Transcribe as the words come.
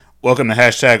Welcome to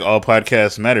Hashtag All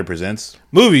Podcasts Matter presents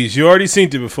Movies you already seen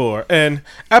it before, and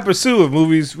a pursuit of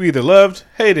movies we either loved,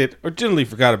 hated, or generally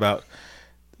forgot about.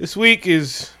 This week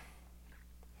is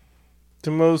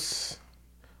one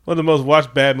of the most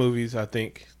watched bad movies, I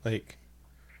think. I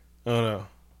don't know.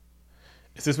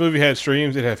 If this movie had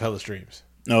streams, it'd have hella streams.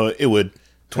 No, it would.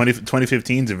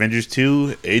 2015's Avengers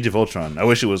 2, Age of Ultron. I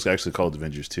wish it was actually called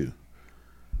Avengers 2.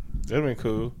 That'd been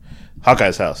cool.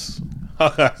 Hawkeye's house.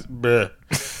 Hawkeye's, bruh.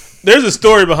 There's a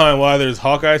story behind why there's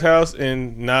Hawkeye's house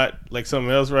and not like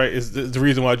something else, right? Is the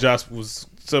reason why Josh was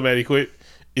so mad he quit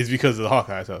is because of the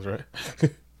Hawkeye's house, right?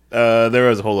 There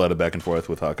was a whole lot of back and forth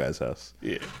with Hawkeye's house.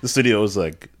 Yeah. The studio was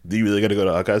like, "Do you really got to go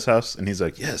to Hawkeye's house?" And he's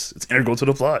like, "Yes, it's integral to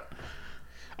the plot."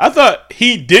 I thought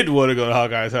he did want to go to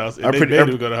Hawkeye's house, and they made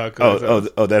him go to Hawkeye's house.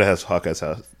 Oh, that has Hawkeye's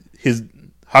house. His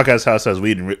Hawkeye's house has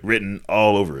weed written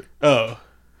all over it. Oh,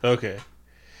 okay.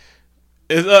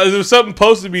 There was something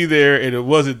supposed to be there, and it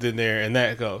wasn't in there, and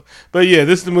that go. But yeah,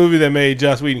 this is the movie that made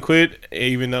Joss Whedon quit,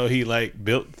 even though he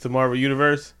built the Marvel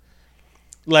Universe.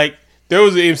 There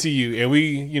was an MCU, and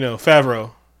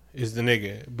Favreau is the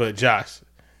nigga, but Joss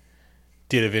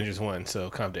did Avengers 1, so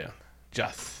calm down.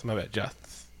 Joss, my bad, Joss.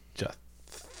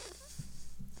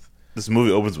 This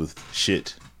movie opens with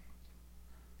shit.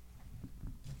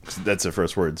 That's the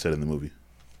first word said in the movie.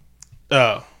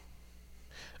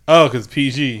 Oh, because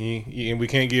PG, and we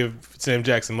can't give Sam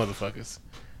Jackson motherfuckers.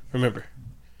 Remember.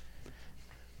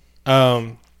 Do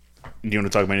you want to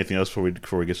talk about anything else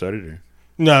before we get started? Or?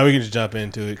 No, we can just jump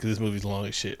into it because this movie's long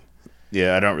as shit.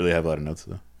 Yeah, I don't really have a lot of notes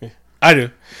though. Yeah, I do.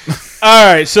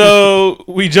 All right, so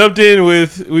we jumped in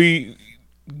we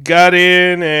got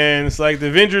in, and it's like the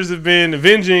Avengers have been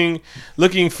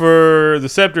looking for the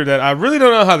scepter that I really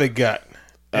don't know how they got.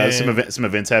 Some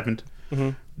events happened. Mm-hmm.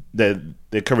 That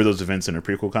they cover those events in a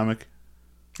prequel comic.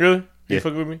 Really? Yeah. You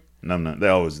fucking with me? No, I'm not. They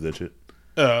always do that shit.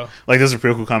 Oh. There's a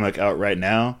prequel comic out right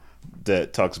now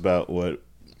that talks about what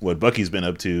Bucky's been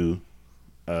up to.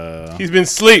 He's been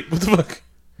asleep. What the fuck?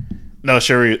 No,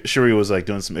 Shuri was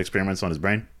doing some experiments on his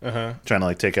brain, trying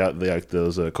to take out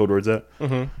those code words out.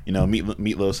 Mm-hmm.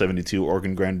 Meatloaf 72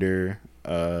 organ grinder.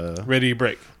 Ready to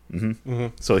break. Mm-hmm.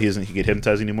 Mm-hmm. So he get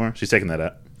hypnotized anymore. She's taking that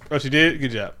out. Oh, she did.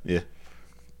 Good job. Yeah.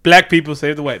 Black people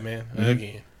save the white man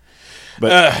again.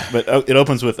 But it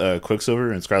opens with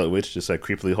Quicksilver and Scarlet Witch just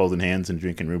creepily holding hands and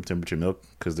drinking room temperature milk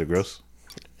because they're gross.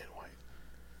 And white.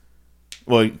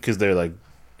 Well, because they're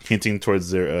hinting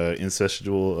towards their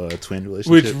incestual twin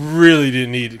relationship, which really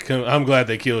didn't need to come. I'm glad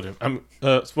they killed him.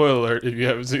 Spoiler alert if you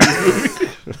haven't seen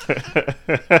the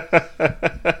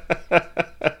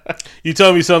movie. You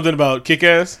told me something about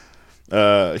Kick-Ass.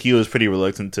 He was pretty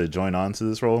reluctant to join on to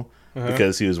this role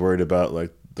because he was worried about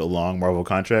the long Marvel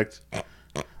contract.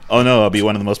 Oh no, I'll be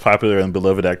one of the most popular and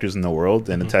beloved actors in the world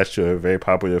and attached to a very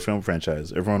popular film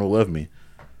franchise. Everyone will love me.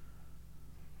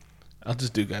 I'll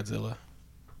just do Godzilla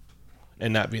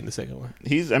and not be in the second one. I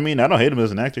don't hate him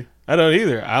as an actor. I don't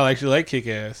either. I actually like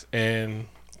Kick-Ass, and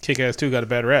Kick-Ass 2 got a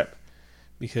bad rap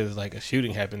because a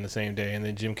shooting happened the same day, and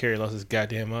then Jim Carrey lost his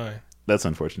goddamn mind. That's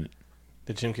unfortunate.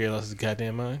 Did Jim Carrey lost his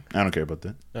goddamn mind? I don't care about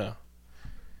that. Oh.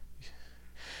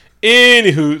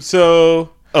 Anywho,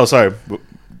 so... Oh, sorry.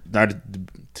 Not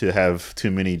to have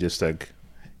too many just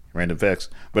random facts,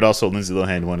 but also Lindsay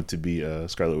Lohan wanted to be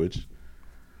Scarlet Witch.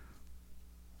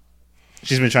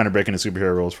 She's been trying to break into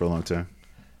superhero roles for a long time.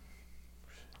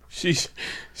 She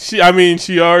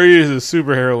already is a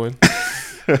super heroine.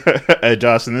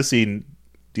 Josh, in this scene,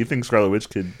 do you think Scarlet Witch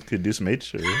could do some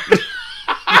H? Or?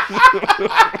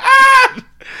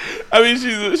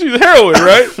 She's a heroine,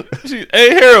 right? She's a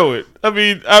heroine.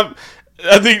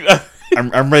 I think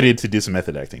I'm ready to do some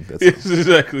method acting. That's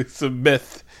exactly some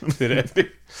method acting.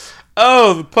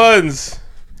 Oh, the puns.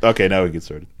 Okay, now we get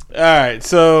started. All right,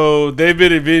 so they've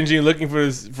been looking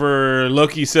for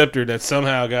Loki's scepter that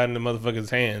somehow got in the motherfucker's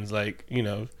hands.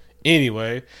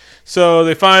 Anyway, so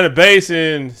they find a base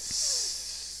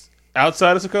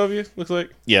outside of Sokovia. Looks like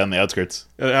on the outskirts.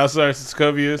 Outside of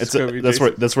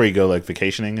Sokovia. That's where you go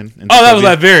vacationing. In that was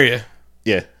Latveria.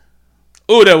 Yeah.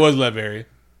 Oh, that was Latveria.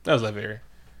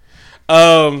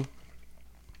 And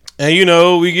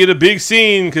we get a big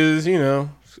scene because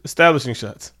establishing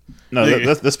shots. No,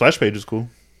 the splash page is cool.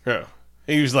 Yeah.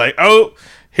 He was like, "Oh,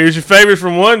 here's your favorites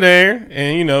from one day,"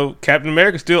 and Captain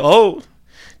America's still old,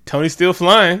 Tony's still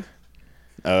flying.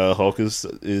 Hulk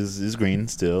is green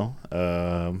still.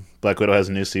 Black Widow has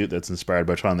a new suit that's inspired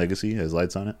by Tron Legacy, has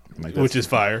lights on it. Which is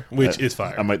fire.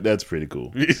 I'm like, that's pretty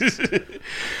cool.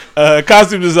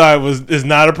 Costume design is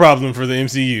not a problem for the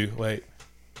MCU. Wait,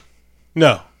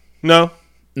 no,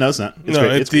 it's not.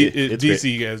 It's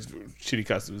DC great. Has shitty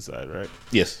costume design, right?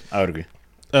 Yes, I would agree.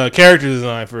 character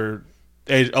design for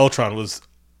Age of Ultron was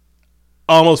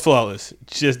almost flawless.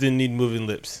 Just didn't need moving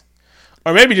lips,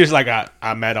 or maybe just like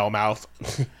I'm at all mouth.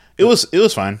 It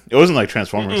was fine. It wasn't like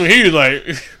Transformers. He was like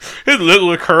his lip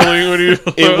was curling when he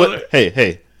was.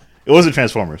 Hey, it wasn't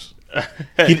Transformers.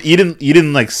 You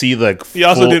didn't like see like. He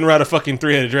also didn't ride a fucking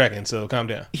 3-headed dragon, so calm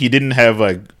down. He didn't have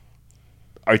like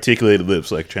articulated lips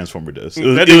like Transformer does.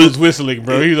 That dude was whistling,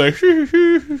 bro. He was like.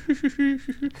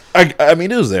 I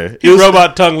mean, it was there. His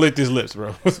robot tongue licked his lips,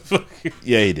 bro.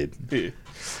 Yeah, he did. Yeah.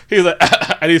 He was like,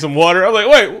 I need some water. I'm like,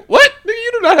 wait, what?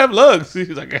 You do not have lungs. He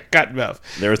was like, cotton mouth.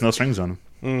 There was no strings on him.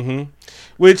 Mm-hmm.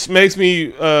 Which makes me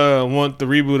want the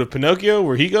reboot of Pinocchio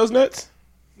where he goes nuts.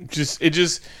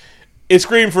 It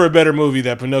screamed for a better movie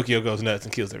that Pinocchio goes nuts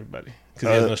and kills everybody because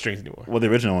he has no strings anymore. Well, the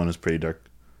original one was pretty dark.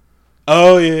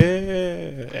 Oh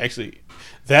yeah, actually,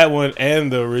 that one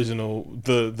and the original,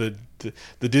 the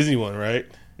Disney one, right?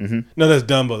 Mm-hmm. No, that's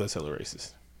Dumbo. That's hella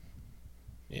racist.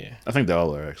 Yeah, I think they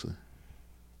all are actually.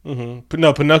 Mm-hmm.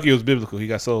 No, Pinocchio's biblical. He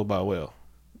got sold by a whale.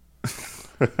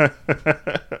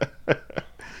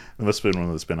 It must have been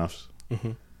one of the spinoffs.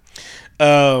 Mm-hmm.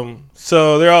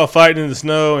 So they're all fighting in the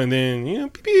snow, and then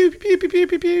pew, pew, pew, pew, pew,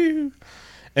 pew, pew.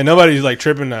 And nobody's like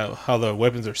tripping out how the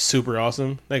weapons are super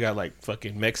awesome. They got like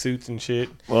fucking mech suits and shit.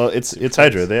 Well, it's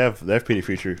Hydra. They have pretty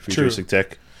futuristic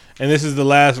tech. And this is the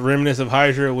last remnants of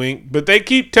Hydra. Wink, but they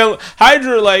keep telling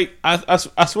Hydra like I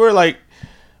swear like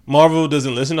Marvel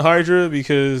doesn't listen to Hydra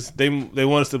because they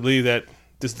want us to believe that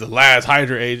this is the last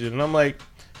Hydra agent. And I'm like,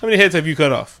 how many heads have you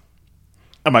cut off?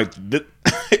 I'm like,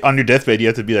 on your deathbed, you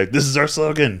have to be like, "This is our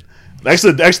slogan."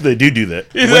 Actually, they do that.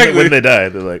 Exactly. When they die,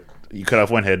 they're like, you cut off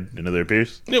one head, another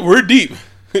appears. Yeah, we're deep.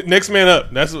 Next man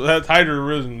up. That's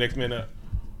Hydra. Next man up.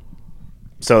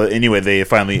 So anyway, they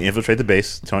finally infiltrate the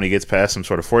base. Tony gets past some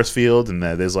sort of force field, and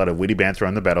there's a lot of witty banter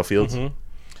on the battlefield. Mm-hmm.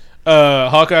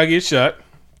 Hawkeye gets shot.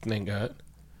 Thank God.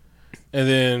 And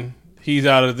then he's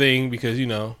out of the thing because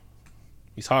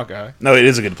he's Hawkeye. No, it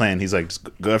is a good plan. He's like, just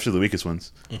go after the weakest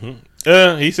ones.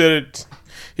 Mm-hmm. He said it.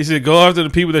 He said, go after the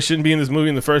people that shouldn't be in this movie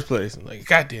in the first place. I'm like,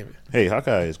 God damn it. Hey,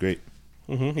 Hawkeye is great.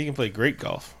 Mm-hmm. He can play great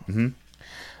golf. Mm-hmm.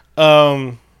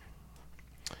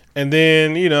 And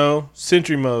then,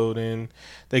 Sentry mode. And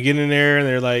they get in there and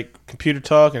they're like computer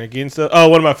talk and again stuff. Oh,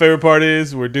 one of my favorite part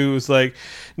is where dude was like,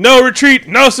 no retreat,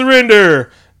 no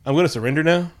surrender. I'm going to surrender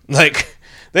now. Like,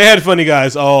 they had funny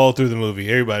guys all through the movie.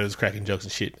 Everybody was cracking jokes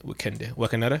and shit.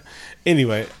 Wakanada.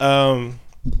 Anyway,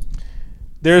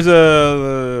 there's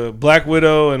a Black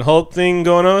Widow and Hulk thing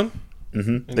going on.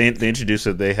 Mm-hmm. They introduce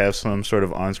that they have some sort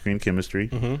of on-screen chemistry,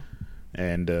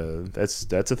 and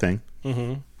that's a thing.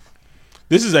 Mm-hmm.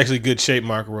 This is actually good shape,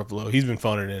 Mark Ruffalo. He's been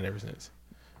phoning it in ever since.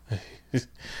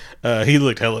 He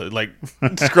looked hella like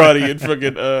scrawny and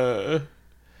fucking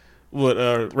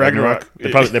Ragnarok.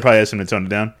 They probably asked him to tone it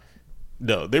down.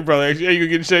 No, they probably actually, hey, you gonna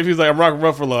get in shape? He's like, I'm Mark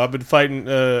Ruffalo. I've been fighting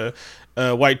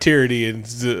white tyranny in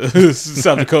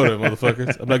South Dakota,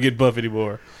 motherfuckers. I'm not getting buff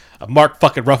anymore. I'm Mark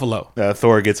fucking Ruffalo.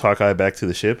 Thor gets Hawkeye back to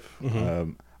the ship.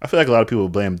 Mm-hmm. I feel like a lot of people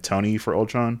blame Tony for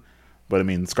Ultron, but I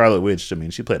mean, Scarlet Witch,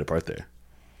 she played a part there.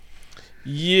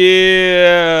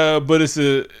 Yeah, but it's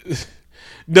a...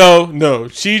 No,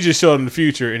 she just showed him the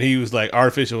future, and he was like,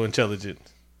 artificial intelligence.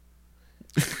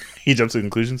 He jumped to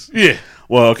conclusions? Yeah.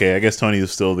 Well, okay, I guess Tony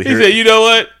is still the hero. He said, you know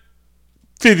what?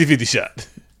 50-50 shot.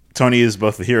 Tony is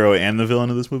both the hero and the villain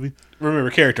of this movie? Remember,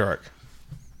 character arc.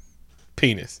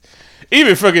 Penis.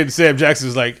 Even fucking Sam Jackson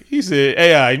was like, he said,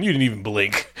 AI, and you didn't even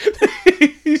blink.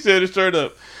 He said it straight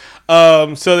up.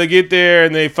 So they get there,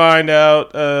 and they find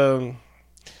out...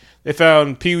 they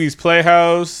found Pee-wee's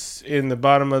Playhouse in the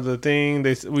bottom of the thing.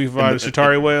 We find a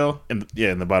Chitauri whale. In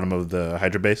the bottom of the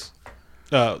Hydra base.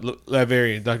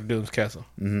 Latveria, Dr. Doom's castle.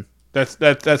 Mm-hmm. That's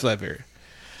Latveria.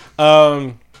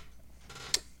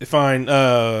 They find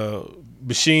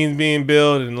machines being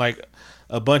built and like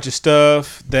a bunch of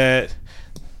stuff that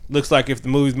looks like if the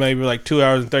movie's maybe like 2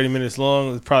 hours and 30 minutes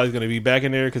long, it's probably going to be back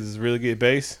in there because it's a really good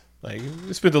base. Like,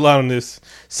 we spent a lot on this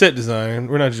set design.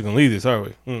 We're not just going to leave this, are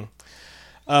we?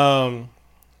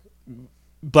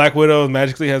 Black Widow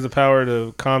magically has the power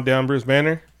to calm down Bruce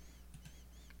Banner.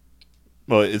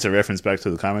 Well, it's a reference back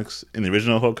to the comics. In the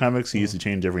original Hulk comics, he used to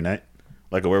change every night,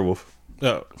 like a werewolf.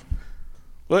 Oh,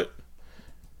 what?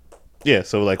 Yeah,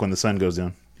 so like when the sun goes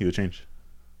down, he would change.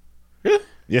 Yeah,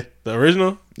 yeah. The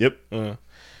original. Yep.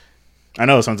 I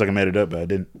know it sounds like I made it up, but I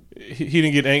didn't. He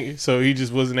didn't get angry, so he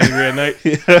just wasn't angry at night.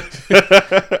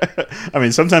 I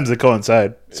mean, sometimes they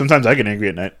coincide. Sometimes I get angry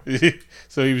at night.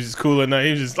 So he was just cool at night.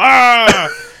 He was just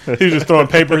he was just throwing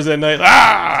papers at night.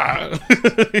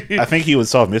 I think he would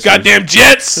solve mysteries. Goddamn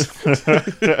Jets!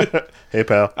 Hey,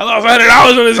 pal. I lost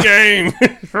 $100 on this game.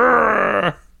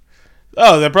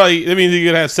 Oh, that means he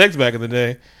could have sex back in the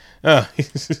day. Oh.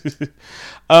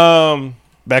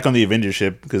 Back on the Avengers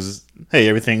ship, because hey,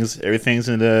 everything's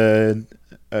in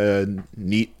a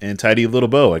neat and tidy little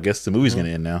bow. I guess the movie's gonna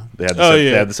end now. They have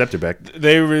they have the scepter back.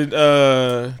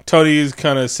 Tony's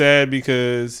kind of sad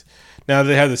because now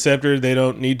they have the scepter, they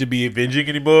don't need to be avenging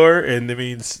anymore, and that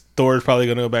means Thor's probably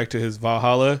gonna go back to his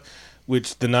Valhalla,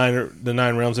 which the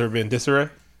nine realms have been in disarray,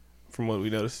 from what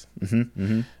we noticed.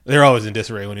 They're always in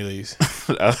disarray when he leaves.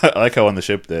 I like how on the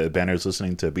ship the Banner's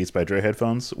listening to Beats by Dre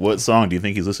headphones. What song do you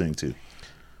think he's listening to?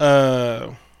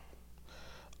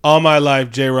 All My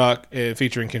Life, J-Rock,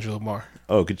 featuring Kendrick Lamar.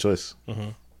 Oh, good choice.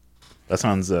 That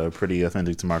sounds pretty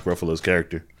authentic to Mark Ruffalo's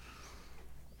character.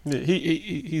 Yeah,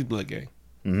 he's Blood Gang.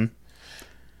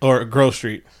 Or Grove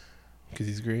Street, because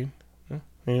he's green.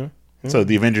 Yeah. So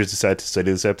the Avengers decide to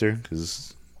study the scepter,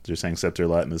 because they're saying scepter a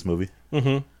lot in this movie.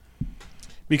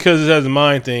 Because it has a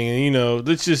mind thing, and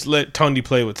let's just let Tony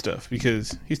play with stuff,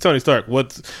 because he's Tony Stark.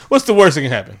 What's the worst that can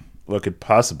happen? What could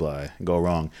possibly go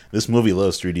wrong? This movie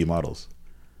loves 3D models.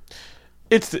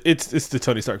 It's the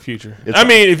Tony Stark future.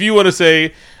 If you want to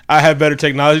say I have better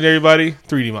technology than everybody,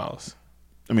 3D models.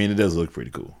 I mean, it does look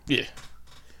pretty cool. Yeah.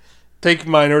 Take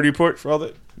Minority Report for all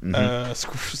that.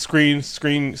 Screen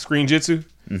jitsu.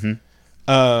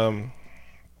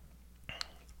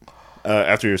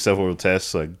 After your several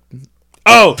tests,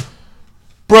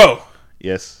 bro.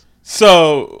 Yes.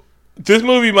 So this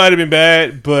movie might have been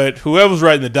bad, but whoever's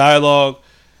writing the dialogue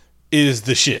is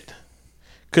the shit.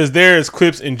 Because there's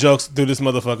clips and jokes through this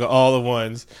motherfucker all at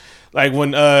once. Like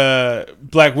when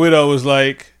Black Widow was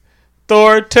like,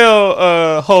 Thor,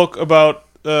 tell Hulk about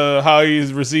how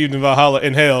he's received in Valhalla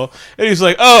in hell. And he's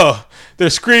like, oh, they're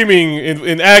screaming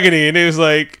in agony. And he was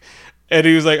like,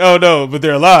 oh no, but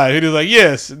they're alive. And he was like,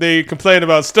 yes, they complain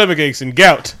about stomach aches and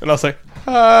gout. And I was like,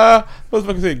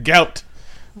 motherfucker said gout.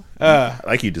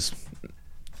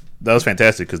 That was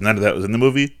fantastic because none of that was in the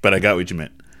movie, but I got what you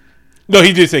meant. No,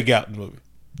 he did say gout in the movie.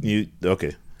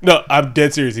 Okay? No, I'm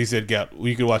dead serious. He said gout.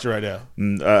 You can watch it right now.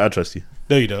 I trust you.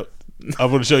 No, you don't. I'm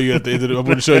going to show you at the end. I'm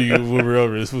going to show you when we're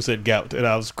over. This fool said gout, and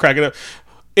I was cracking up.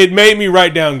 It made me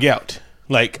write down gout.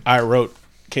 Like I wrote,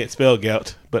 can't spell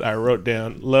gout, but I wrote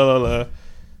down la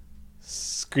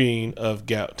screen of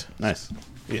gout. Nice.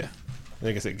 Yeah, I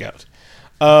think I said gout.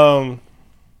 I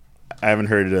haven't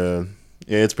heard.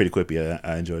 Yeah, it's pretty quippy.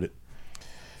 I enjoyed it.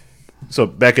 So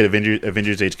back at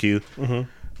Avengers HQ,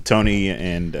 Tony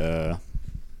and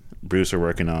Bruce are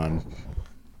working on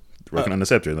the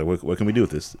scepter. Like, what can we do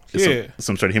with this? It's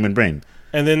some sort of human brain.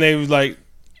 And then they was like,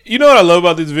 you know what I love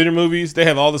about these Avenger movies? They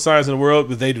have all the science in the world,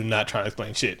 but they do not try to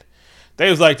explain shit. They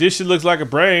was like, this shit looks like a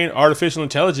brain, artificial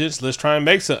intelligence. Let's try and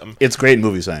make something. It's great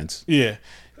movie science. Yeah,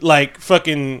 like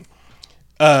fucking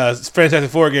Fantastic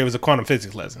Four gave us a quantum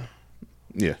physics lesson.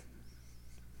 Yeah.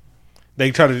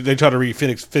 They try to read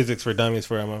physics for dummies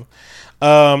for Emma.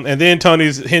 And then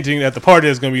Tony's hinting that the party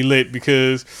is going to be lit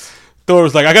because Thor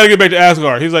was like, I got to get back to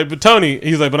Asgard. He's like, but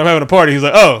I'm having a party. He's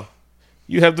like, oh,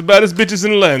 you have the baddest bitches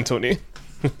in the land, Tony.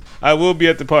 I will be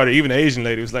at the party. Even the Asian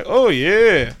lady was like, oh,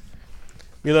 yeah.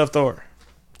 We love Thor.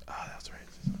 Oh, that's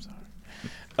racist. I'm sorry.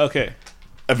 Okay.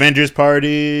 Avengers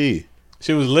party.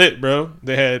 She was lit, bro.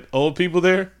 They had old people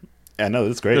there. I know,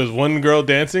 that's great. There was one girl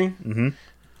dancing.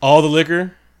 All the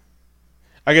liquor.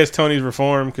 I guess Tony's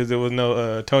reformed because there was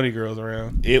no Tony girls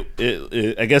around. I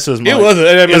guess it was more. It was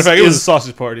a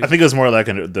sausage party. I think it was more like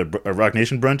a Rock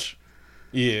Nation brunch.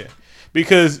 Yeah,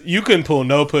 because you couldn't pull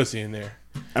no pussy in there.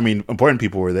 I mean, important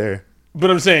people were there.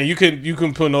 But I'm saying you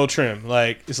can pull no trim.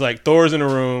 Like it's like Thor's in the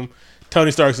room,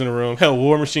 Tony Stark's in the room, hell,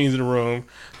 War Machine's in the room,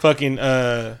 fucking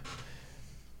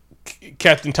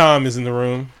Captain Tom is in the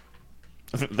room.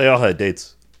 They all had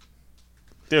dates.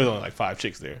 There was only like 5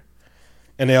 chicks there.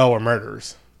 And they all were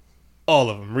murderers. All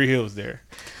of them. Rhea Hill was there.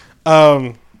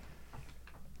 I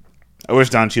wish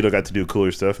Don Cheadle got to do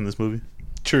cooler stuff in this movie.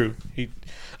 True.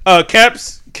 Cap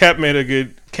made a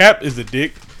good... Cap is a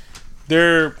dick.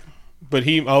 But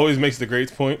he always makes the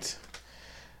great points.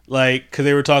 Like, because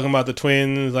they were talking about the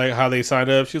twins, like how they signed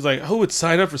up. She was like, who would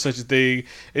sign up for such a thing?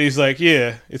 And he's like,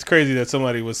 yeah, it's crazy that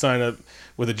somebody would sign up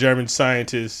with a German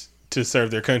scientist to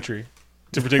serve their country.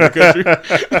 To protect the country.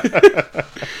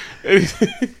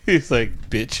 He's like,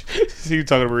 bitch. He was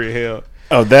talking to Maria Hill.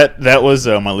 Oh, that was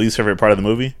my least favorite part of the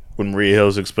movie when Maria Hill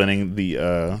was explaining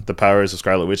the powers of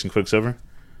Scarlet Witch and Quicksilver.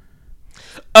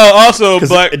 Oh, also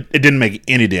it didn't make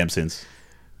any damn sense.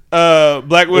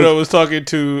 Black Widow was talking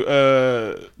to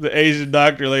the Asian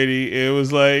doctor lady. It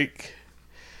was like,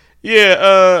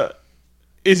 yeah,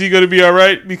 is he going to be all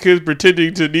right? Because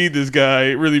pretending to need this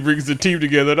guy really brings the team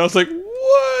together. And I was like,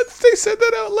 what? Say they said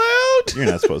that out loud. You're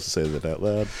not supposed to say that out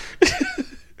loud.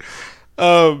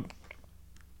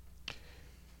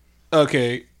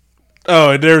 Okay.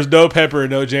 Oh, and there's no Pepper and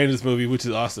no Jane in this movie, which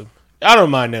is awesome. I don't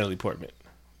mind Natalie Portman.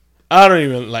 I don't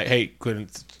even hate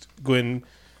Gwen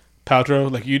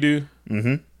Paltrow like you do.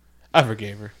 Mm-hmm. I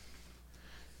forgave her.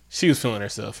 She was feeling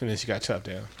herself, and then she got chopped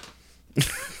down.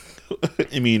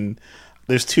 I mean,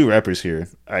 there's two rappers here.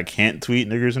 I can't tweet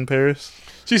niggers in Paris.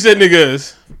 She said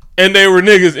niggas, and they were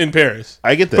niggas in Paris.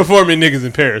 I get that. Performing niggas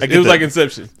in Paris. It was like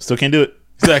Inception. Still can't do it.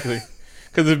 Exactly.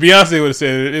 Because if Beyonce would have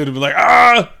said it, it would have been like,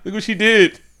 look what she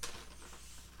did.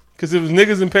 Because it was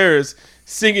niggas in Paris,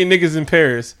 singing niggas in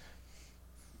Paris,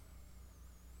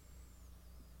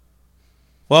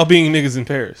 while being niggas in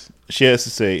Paris. She has to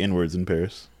say N-words in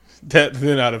Paris. That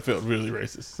then I'd have felt really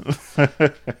racist.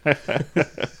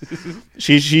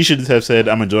 She should have said,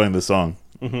 "I'm enjoying the song,"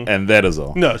 and that is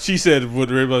all. No, she said what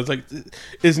everybody was like.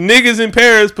 It's niggas in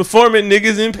Paris performing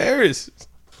niggas in Paris.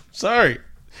 Sorry,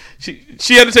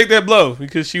 she had to take that blow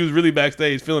because she was really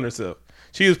backstage feeling herself.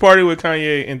 She was partying with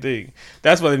Kanye and Thing.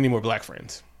 That's why they need more black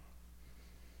friends.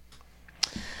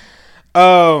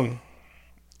 Him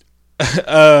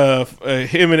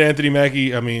and Anthony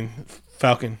Mackie. I mean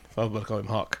Falcon. I was about to call him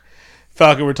Hawk.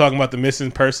 Falcon were talking about the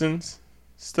missing persons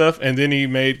stuff, and then he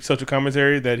made social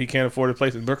commentary that he can't afford a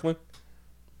place in Brooklyn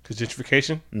because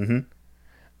gentrification.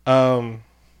 Mm-hmm.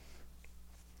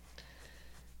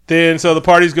 Then, so the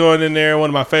party's going in there. One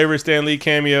of my favorite Stan Lee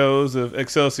cameos of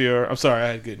Excelsior. I'm sorry, I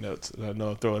had good notes. I know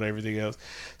I'm throwing everything else.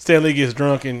 Stan Lee gets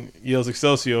drunk and yells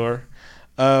Excelsior.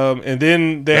 And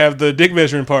then they have the dick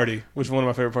measuring party, which is one of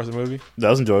my favorite parts of the movie. That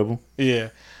was enjoyable. Yeah.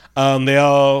 They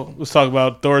all was talking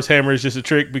about Thor's hammer is just a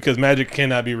trick because magic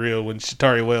cannot be real when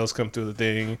Shatari whales come through the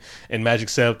thing and magic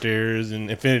scepters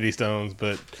and infinity stones.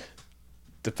 But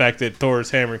the fact that Thor's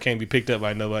hammer can't be picked up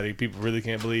by nobody, people really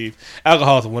can't believe.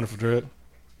 Alcohol is a wonderful drug.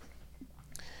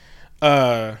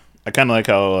 I kind of like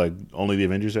how only the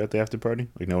Avengers are at the after party.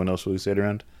 Like no one else really stayed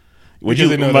around. Would you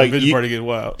know the Avengers party get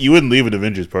wild? You wouldn't leave an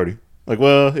Avengers party. Like,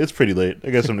 well, it's pretty late. I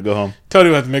guess I'm gonna go home. Tony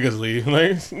will have to make us leave.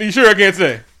 Like, you sure I can't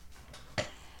stay?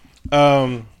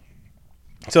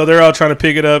 So they're all trying to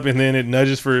pick it up, and then it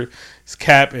nudges for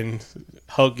Cap, and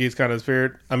Hulk gets kind of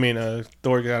spared.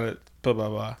 Thor got it. Blah blah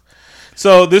blah.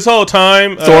 So this whole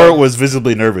time, Thor was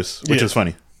visibly nervous, which is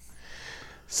funny.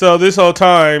 So this whole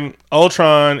time,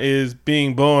 Ultron is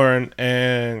being born,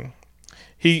 and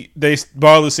they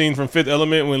borrow the scene from Fifth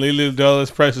Element when Lily Dallas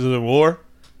presses the war,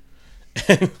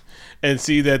 and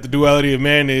see that the duality of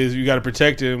man is you got to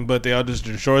protect him, but they all just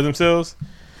destroy themselves.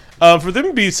 For them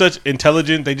to be such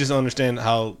intelligent, they just don't understand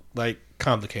how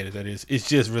complicated that is. It's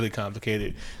just really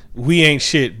complicated. We ain't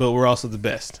shit, but we're also the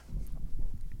best.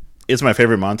 It's my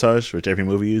favorite montage, which every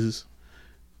movie uses,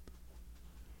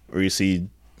 where you see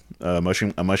a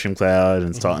mushroom cloud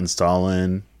and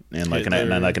Stalin and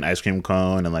an ice cream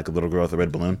cone and a little girl with a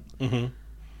red balloon. Mm-hmm.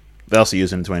 They also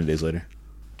use it in 20 Days Later.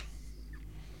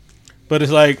 But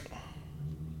it's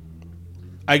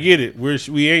I get it.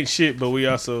 We ain't shit, but we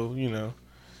also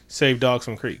save dogs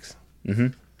from creeks. Mm-hmm.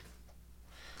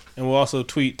 And we'll also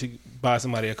tweet to buy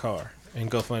somebody a car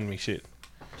and GoFundMe shit.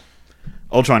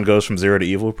 Ultron goes from zero to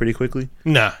evil pretty quickly.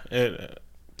 Nah,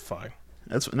 fine.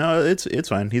 It's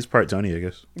fine. He's part Tony, I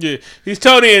guess. Yeah, he's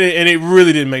Tony, and it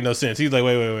really didn't make no sense. He's like,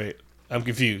 wait, I'm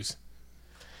confused.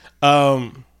 Yeah.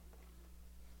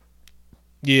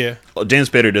 James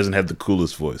Spader doesn't have the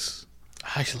coolest voice.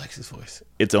 I actually like his voice.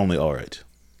 It's only all right.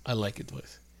 I like his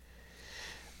voice.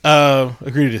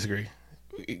 Agree to disagree.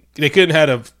 They couldn't have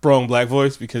a strong black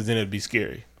voice because then it'd be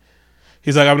scary.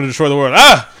 He's like, I'm going to destroy the world.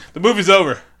 The movie's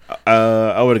over.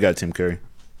 I would have got Tim Curry.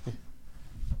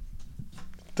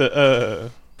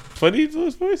 The funny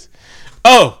voice?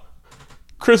 Oh,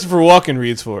 Christopher Walken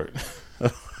reads for it.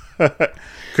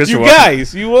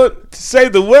 Guys, you want to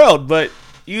save the world, but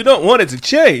you don't want it to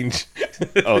change.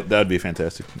 Oh, that would be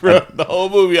fantastic. Bro, the whole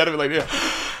movie, I'd be like, yeah.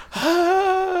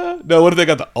 No, what if they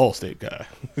got the Allstate guy?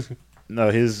 No,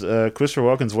 his Christopher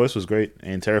Walken's voice was great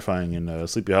and terrifying in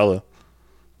Sleepy Hollow.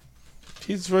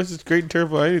 His voice is great and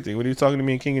terrifying anything when he was talking to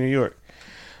me in King of New York.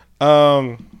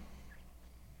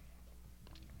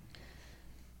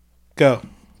 Go.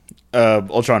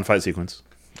 Ultron fight sequence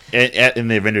in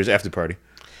the Avengers after party.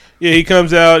 Yeah, he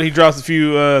comes out. He drops a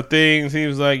few things. He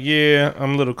was like, "Yeah,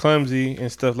 I'm a little clumsy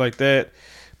and stuff like that,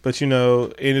 but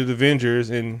into the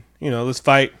Avengers, and let's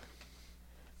fight.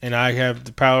 And I have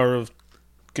the power of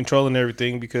controlling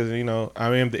everything because I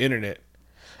am the internet.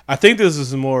 I think this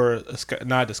is more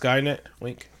not the Skynet.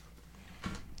 Wink.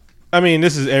 I mean,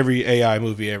 this is every AI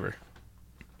movie ever.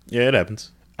 Yeah, it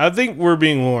happens. I think we're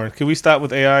being warned. Can we stop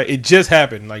with AI? It just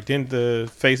happened. Didn't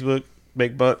the Facebook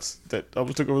make butts that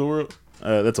almost took over the world.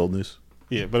 That's old news.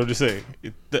 Yeah, but I'm just saying.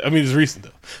 It's recent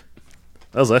though.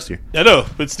 That was last year. I know,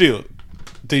 but still,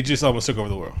 they just almost took over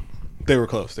the world. They were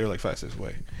close. They were like 5 steps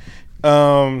away.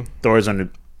 Thor's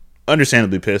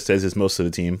understandably pissed, as is most of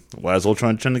the team. Why is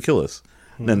Ultron trying to kill us?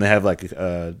 And then they have like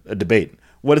a debate.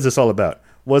 What is this all about?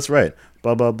 What's right?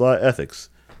 Blah blah blah. Ethics.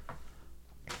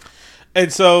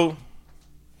 And so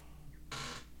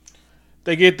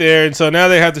they get there, and so now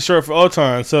they have to short for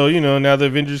Ultron. So now the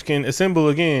Avengers can assemble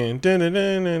again.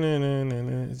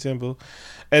 Assemble,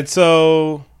 and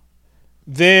so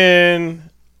then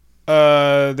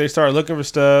they start looking for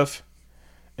stuff.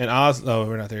 And Oz, no,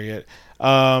 we're not there yet.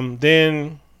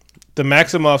 Then the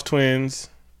Maximoff twins,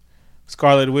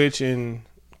 Scarlet Witch and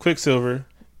Quicksilver,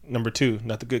 number 2,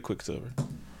 not the good Quicksilver.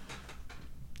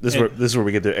 This is where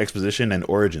we get their exposition and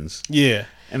origins. Yeah,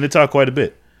 and they talk quite a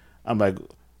bit. I'm like,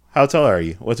 how tall are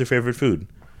you? What's your favorite food?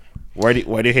 Why do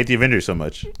you hate the Avengers so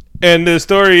much? And the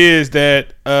story is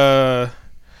that a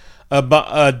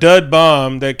dud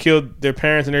bomb that killed their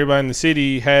parents and everybody in the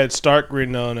city had Stark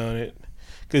written on it,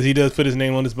 because he does put his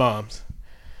name on his bombs.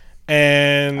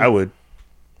 And I would.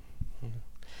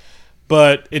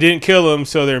 But it didn't kill him,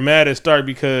 so they're mad at Stark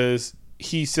because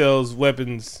he sells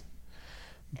weapons.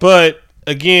 But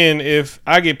again, if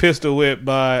I get pistol whipped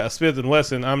by a Smith &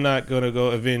 Wesson, I'm not going to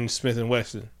go avenge Smith &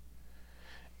 Wesson.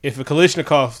 If a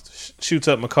Kalashnikov shoots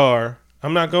up my car,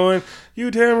 I'm not going, you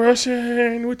damn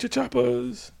Russian with your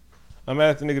choppers. I'm mad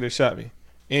at the nigga that shot me.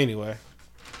 Anyway.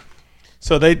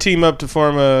 So they team up to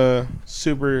form a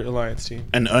super alliance team.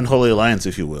 An unholy alliance,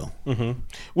 if you will. Mm-hmm.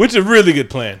 Which is a really good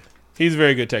plan. He's a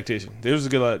very good tactician. There's a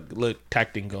good like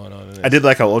tacting going on in this. I did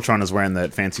like how Ultron is wearing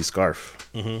that fancy scarf.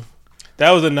 Mm-hmm.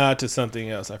 That was a nod to something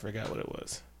else. I forgot what it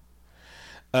was.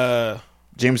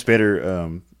 James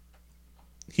Spader,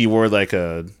 he wore like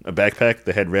a backpack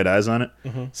that had red eyes on it,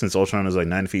 since Ultron is like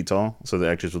 9 feet tall, so the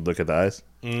actors would look at the eyes.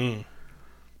 Mm.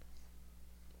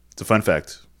 It's a fun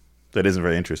fact that isn't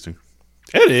very interesting.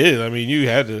 It is. I mean, you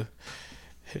had to.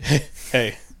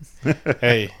 Hey.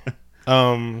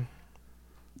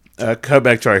 Cut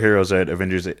back to our heroes at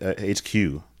Avengers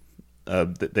HQ.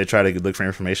 They try to look for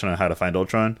information on how to find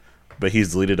Ultron, but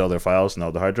he's deleted all their files and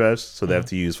all the hard drives, so they have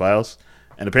to use files.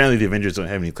 And apparently the Avengers don't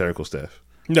have any clerical staff.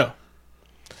 No.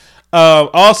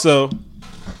 Also,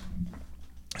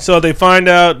 so they find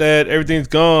out that everything's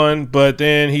gone, but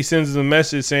then he sends them a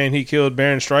message saying he killed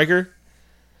Baron Stryker.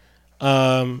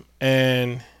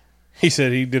 And he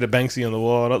said he did a Banksy on the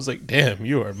wall, and I was like, "Damn,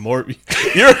 you are more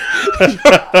your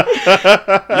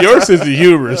sense of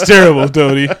humor is terrible,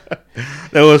 Tony."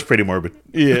 That was pretty morbid.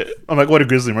 Yeah, I'm like, what a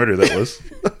grisly murder that was.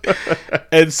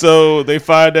 And so they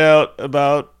find out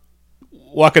about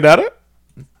Wakandata,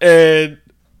 and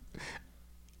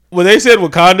when they said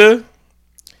Wakanda,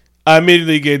 I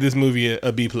immediately gave this movie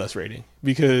a B+ rating,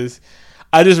 because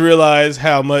I just realized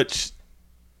how much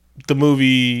the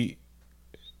movie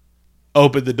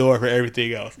opened the door for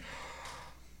everything else.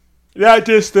 Not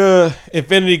just the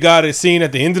Infinity Gauntlet scene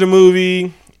at the end of the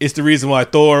movie. It's the reason why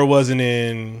Thor wasn't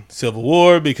in Civil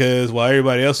War, because while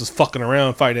everybody else was fucking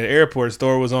around fighting at airports,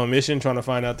 Thor was on mission trying to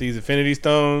find out these Infinity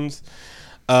Stones.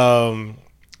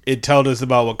 It told us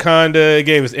about Wakanda. It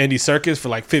gave us Andy Serkis for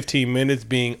like 15 minutes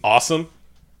being awesome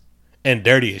and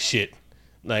dirty as shit.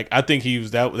 Like, I think he was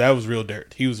that was real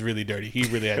dirt. He was really dirty. He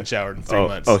really hadn't showered in 3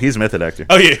 months. Oh, he's a method actor.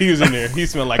 Oh yeah, he was in there. He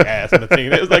smelled like ass on the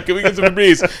thing. It was like, can we get some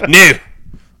breeze? No,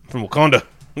 from Wakanda,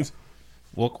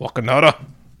 Wakanda.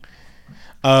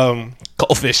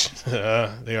 Goldfish.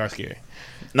 They are scary.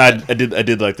 No, I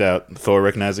did like that. Thor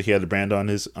recognized that he had the brand on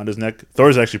his neck.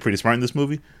 Thor's actually pretty smart in this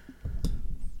movie.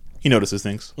 He notices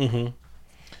things. Mm-hmm.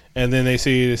 And then they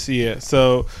see it.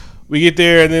 So we get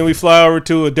there, and then we fly over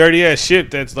to a dirty ass ship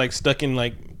that's like stuck in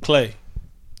like clay.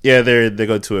 Yeah, they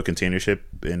go to a container ship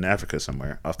in Africa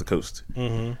somewhere off the coast,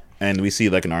 and we see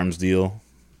like an arms deal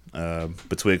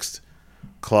betwixt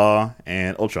Claw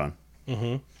and Ultron,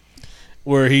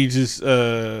 where he just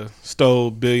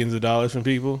stole billions of dollars from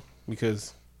people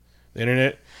because the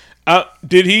internet.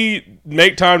 Did he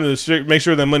make time to make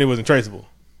sure that money wasn't traceable?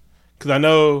 Because I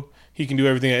know he can do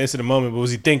everything at instant moment, but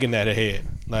was he thinking that ahead?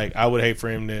 Like, I would hate for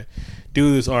him to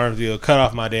do this arms deal, cut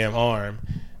off my damn arm,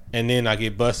 and then I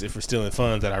get busted for stealing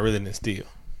funds that I really didn't steal.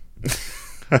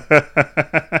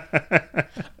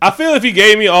 I feel if he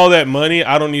gave me all that money,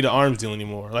 I don't need an arms deal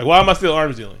anymore. Like, why am I still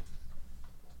arms dealing?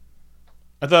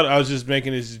 I thought I was just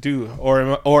making this do,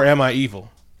 or am I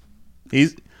evil?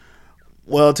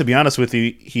 Well, to be honest with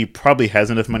you, he probably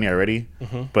has enough money already.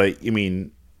 But I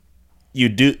mean, you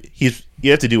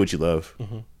have to do what you love.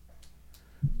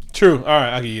 True. All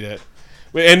right, I'll give you that.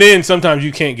 And then sometimes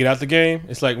you can't get out the game.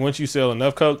 It's like once you sell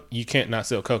enough coke, you can't not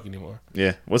sell coke anymore.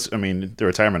 Yeah. The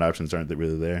retirement options aren't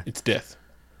really there. It's death.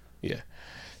 Yeah.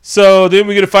 So then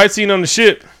we get a fight scene on the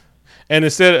ship, and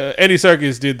instead of, Andy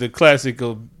Serkis did the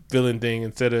classical villain thing.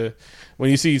 Instead of when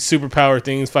you see superpower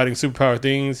things fighting superpower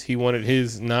things, he wanted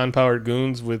his non-powered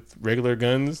goons with regular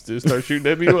guns to start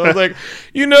shooting at people. I was like,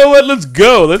 you know what? Let's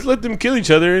go. Let's let them kill each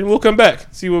other, and we'll come back,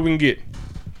 see what we can get.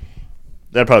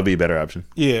 That'd probably be a better option.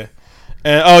 Yeah.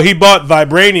 And he bought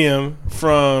vibranium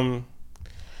from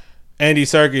Andy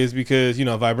Serkis because,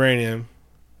 vibranium,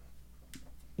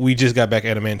 we just got back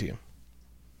adamantium.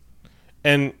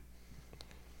 And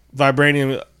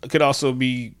vibranium could also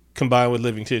be combined with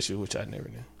living tissue, which I never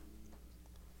knew.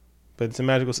 But it's a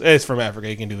magical. It's from Africa.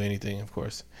 You can do anything, of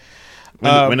course.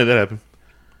 When did that happen?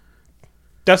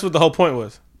 That's what the whole point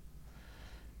was.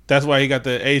 That's why he got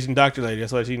the Asian doctor lady.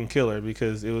 That's why she didn't kill her,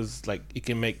 because it was like it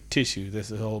can make tissue. That's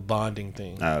the whole bonding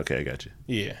thing. Oh, okay, I got you.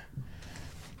 Yeah.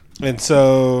 And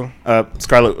so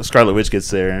Scarlet Witch gets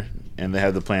there, and they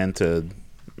have the plan to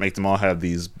make them all have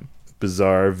these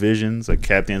bizarre visions. Like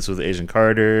Cap dances with Agent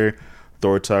Carter,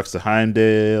 Thor talks to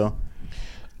Heimdall.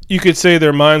 You could say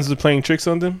their minds were playing tricks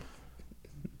on them.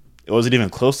 It wasn't even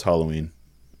close to Halloween.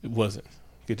 It wasn't.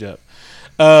 Good job.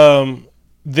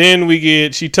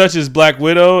 Then she touches Black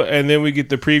Widow, and then we get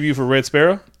the preview for Red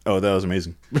Sparrow. Oh, that was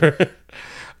amazing.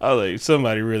 I was like,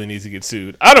 somebody really needs to get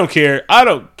sued. I don't care. I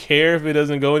don't care if it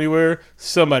doesn't go anywhere.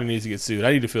 Somebody needs to get sued.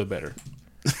 I need to feel better.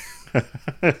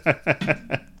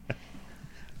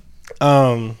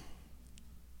 I'm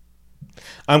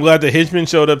glad the henchman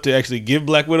showed up to actually give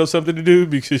Black Widow something to do,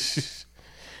 because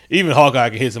even Hawkeye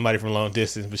can hit somebody from long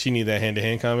distance, but she needed that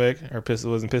hand-to-hand combat. Her pistol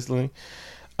wasn't pistoling.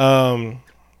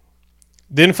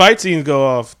 Then fight scenes go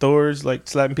off. Thor's like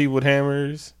slapping people with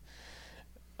hammers.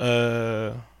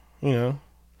 Tony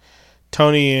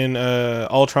and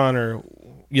Ultron are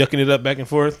yucking it up back and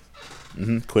forth.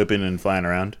 Mm-hmm. Quipping and flying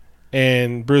around.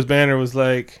 And Bruce Banner was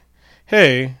like,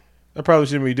 hey, I probably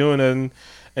shouldn't be doing that.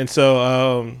 And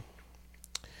so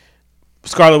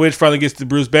Scarlet Witch finally gets to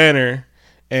Bruce Banner,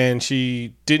 and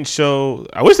she didn't show...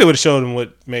 I wish they would have showed him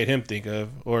what made him think of,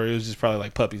 or it was just probably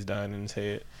like puppies dying in his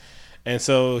head. And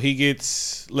so he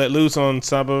gets let loose on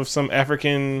top of some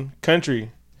African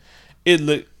country.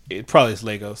 It probably is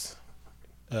Lagos,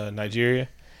 Nigeria.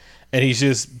 And he's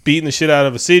just beating the shit out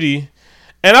of a city.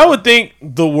 And I would think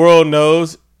the world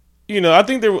knows,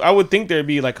 I would think there'd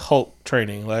be like Hulk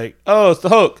training. Like, oh, it's the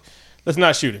Hulk. Let's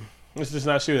not shoot him. Let's just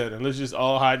not shoot at him. Let's just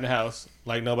all hide in the house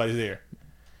like nobody's there.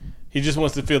 He just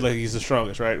wants to feel like he's the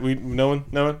strongest, right? No one?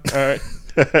 All right.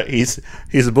 He's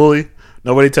a bully.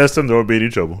 Nobody tests him, there won't be any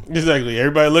trouble. Exactly.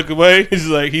 Everybody look away. He's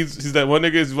like, he's that one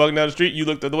nigga who's walking down the street. You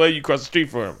look the other way, you cross the street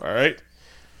for him. All right.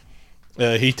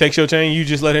 He takes your chain. You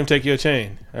just let him take your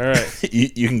chain. All right.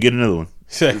 you can get another one.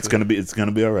 Exactly. It's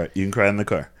gonna be all right. You can cry in the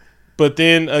car. But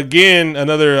then again,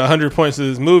 another 100 points of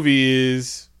this movie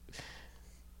is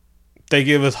they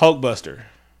give us Hulkbuster.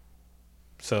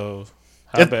 So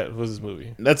how bad was this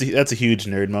movie? That's a huge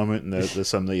nerd moment, and that's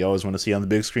something that you always want to see on the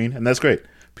big screen, and that's great.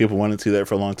 People wanted to see that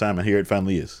for a long time, and here it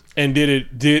finally is. And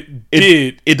it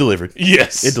delivered.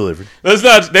 Yes, it delivered. They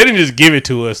didn't just give it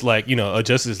to us like a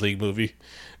Justice League movie.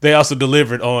 They also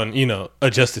delivered on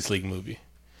a Justice League movie.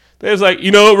 They was like,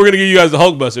 we're gonna give you guys the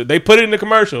Hulkbuster. They put it in the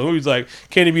commercial. He was like,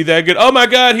 can he be that good? Oh my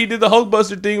God, he did the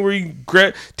Hulkbuster thing where he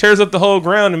tears up the whole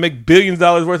ground and make billions of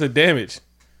dollars worth of damage.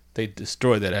 They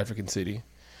destroyed that African city,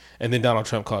 and then Donald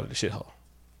Trump called it a shithole.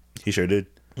 He sure did.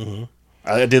 Mm-hmm.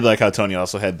 I did like how Tony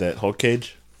also had that Hulk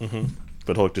cage. Mm-hmm.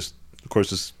 But Hulk just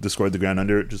destroyed the ground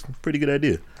under it. Just a pretty good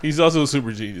idea. He's also a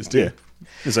super genius, too. Yeah.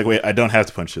 It's like, wait, I don't have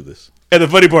to punch through this. And the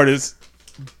funny part is,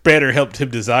 Banner helped him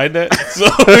design that. So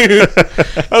I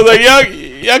was like,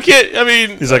 y'all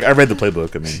can't, He's like, I read the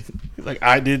playbook. He's like,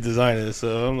 I did design it.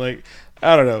 So I'm like,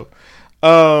 I don't know.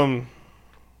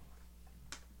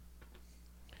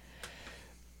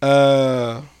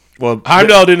 Well,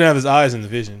 Heimdall didn't have his eyes in the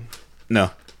vision.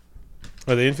 No.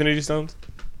 Are they Infinity Stones?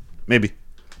 Maybe.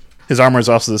 His armor is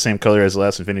also the same color as the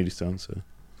last Infinity Stone, so.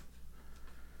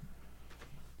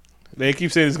 They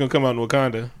keep saying it's going to come out in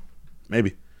Wakanda.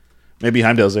 Maybe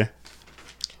Heimdall's there.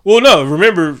 Well, no.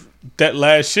 Remember that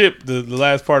last ship, the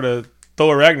last part of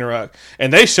Thor Ragnarok,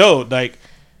 and they showed, like,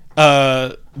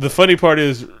 the funny part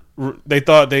is they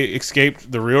thought they escaped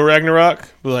the real Ragnarok,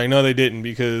 but, like, no, they didn't,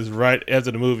 because right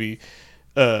after the movie,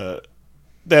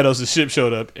 Thanos' ship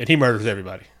showed up, and he murders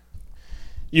everybody.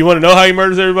 You want to know how he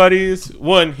murders everybody is?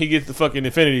 1, he gets the fucking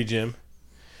Infinity Gem.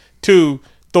 2,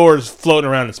 Thor's floating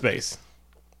around in space.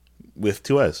 With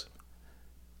 2 eyes.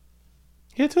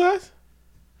 He had 2 eyes?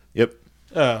 Yep.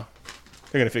 Oh.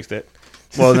 They're going to fix that.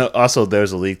 Well, no, also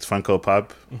there's a leaked Funko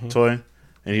Pop toy,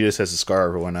 and he just has a scar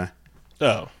over one eye.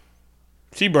 Oh.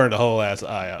 She burned the whole ass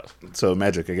eye out. So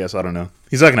magic, I guess. I don't know.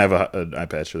 He's not gonna have an eye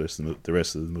patch for the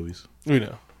rest of the movies. We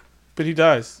know. But he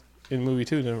dies in movie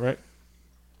 2 then, right?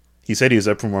 He said he was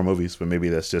up for more movies, but maybe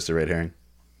that's just a red herring.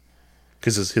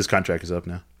 Because his contract is up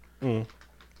now. Mm.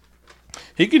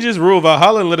 He could just rule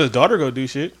Valhalla and let his daughter go do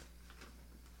shit.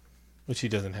 Which he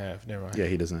doesn't have. Never mind. Yeah,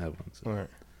 he doesn't have one. So. All right.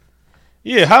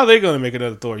 Yeah, how are they going to make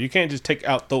another Thor? You can't just take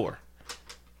out Thor.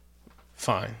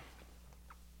 Fine.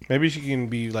 Maybe she can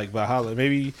be like Valhalla.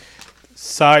 Maybe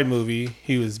side movie,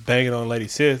 he was banging on Lady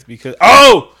Sif because...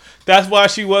 Oh! That's why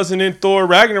she wasn't in Thor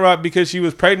Ragnarok, because she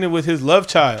was pregnant with his love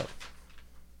child.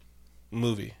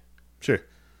 Movie. Sure.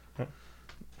 All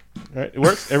right, it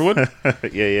works? Everyone?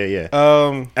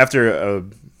 Yeah. After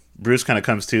Bruce kind of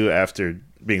comes to after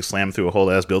being slammed through a whole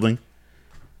ass building,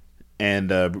 and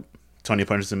Tony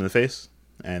punches him in the face,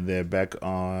 and they're back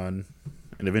on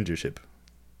an Avenger ship,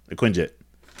 a Quinjet,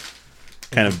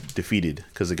 kind of defeated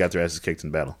because they got their asses kicked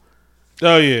in battle.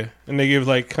 Oh yeah, and they give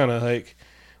like kind of like,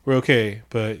 we're okay,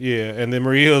 but yeah, and then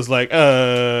Maria's like,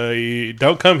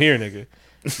 don't come here, nigga,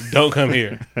 don't come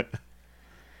here.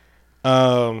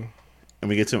 And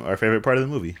we get to our favorite part of the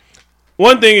movie.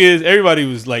 One thing is, everybody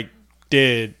was like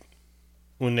dead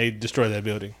when they destroyed that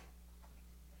building.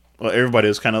 Well, everybody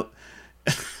was kind of.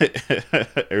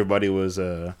 Everybody was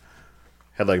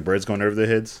had like birds going over their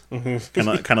heads, kind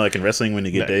of like in wrestling when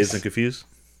you get dazed and confused.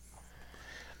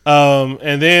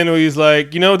 And then he's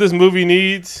like, you know what this movie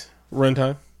needs?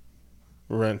 Runtime.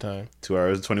 2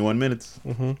 hours and 21 minutes.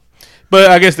 Mm-hmm.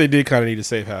 But I guess they did kind of need a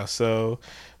safe house, so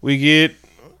we get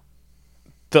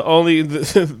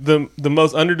the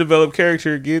most underdeveloped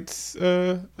character gets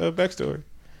a backstory.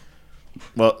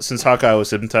 Well, since Hawkeye was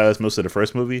hypnotized most of the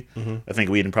first movie, I think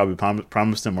Whedon probably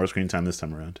promised him more screen time this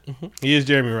time around. He is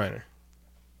Jeremy Renner.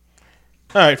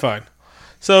 All right, fine.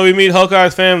 So we meet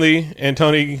Hawkeye's family, and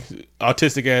Tony,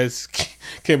 autistic as,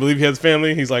 can't believe he has a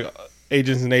family. He's like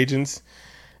agents and agents.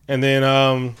 And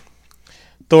then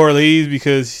Thor leaves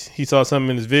because he saw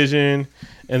something in his vision.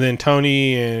 And then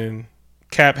Tony and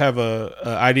Cap have a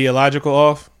ideological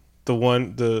off.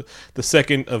 The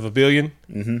second of a billion.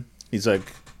 Mm-hmm. He's like,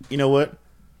 you know what?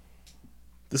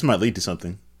 This might lead to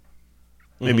something.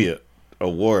 Maybe a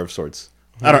war of sorts.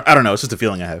 I don't know. It's just a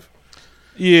feeling I have.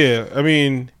 Yeah, I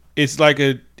mean, it's like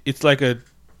a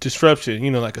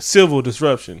disruption, like a civil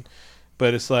disruption,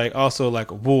 but it's like also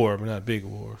like a war, but not a big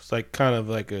war. It's like kind of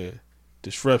like a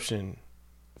disruption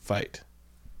fight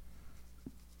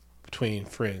between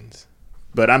friends.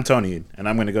 But I'm Tony, and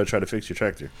I'm going to go try to fix your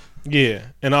tractor. Yeah,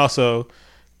 and also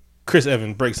Chris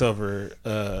Evans breaks over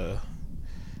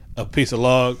a piece of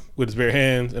log with his bare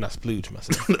hands, and I splooge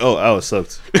myself. Oh, I was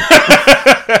soaked.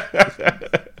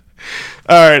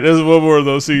 All right, there's one more of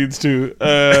those scenes too.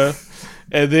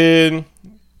 And then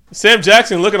Sam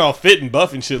Jackson looking all fit and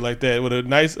buff and shit like that with a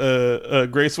nice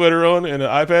gray sweater on and an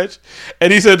eye patch.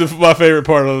 And he said my favorite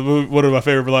part of the movie, one of my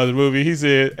favorite lines of the movie, he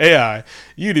said, AI,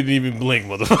 you didn't even blink,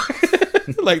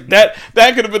 motherfucker. Like that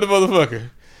could have been the motherfucker.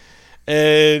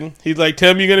 And he's like,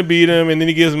 tell me you're going to beat him. And then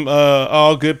he gives him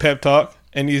all good pep talk.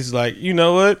 And he's like, you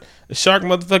know what? The shark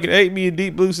motherfucking ate me in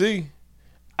deep blue sea.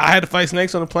 I had to fight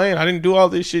snakes on a plane. I didn't do all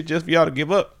this shit just for y'all to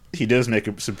give up. He does make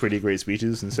some pretty great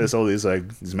speeches and says all these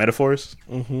these metaphors.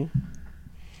 Mm-hmm.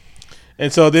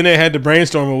 And so then they had to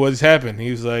brainstorm on what's happened.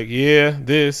 He was like, yeah,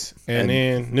 this, and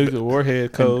then nuclear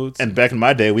warhead codes. And back in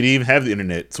my day, we didn't even have the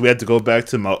internet. So we had to go back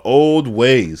to my old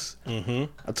ways.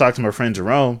 Mm-hmm. I talked to my friend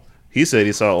Jerome. He said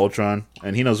he saw Ultron,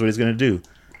 and he knows what he's going to do.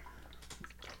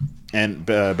 And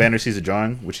Banner sees a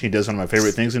drawing, which he does one of my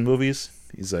favorite things in movies.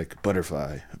 He's like,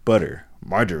 butterfly, butter,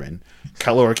 margarine,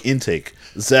 caloric intake,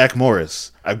 Zach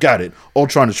Morris. I've got it.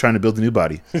 Ultron is trying to build a new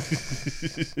body.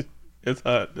 That's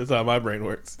how my brain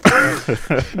works.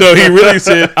 No, he really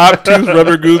said obtuse,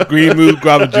 rubber goose, green move,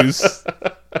 guava juice.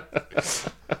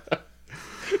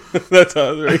 That's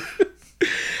how it's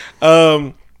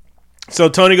right. So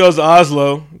Tony goes to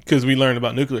Oslo because we learned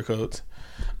about nuclear codes.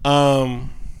 And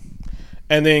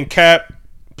then Cap,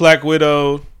 Black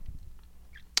Widow,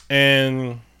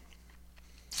 and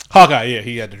Hawkeye. Yeah,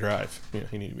 he had to drive. Yeah,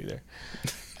 he needed to be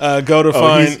there. Go to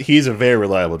find. He's a very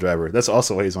reliable driver. That's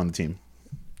also why he's on the team.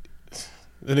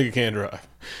 The nigga can drive.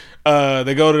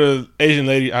 They go to the Asian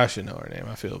lady. I should know her name.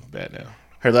 I feel bad now.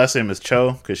 Her last name is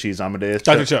Cho because she's Amadeus.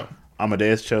 Dr. Cho.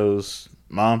 Amadeus Cho's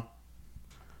mom.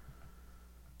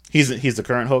 He's the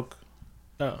current Hulk.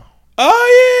 Oh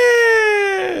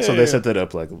yeah. So they set that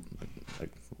up like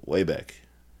way back.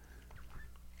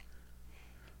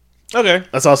 Okay.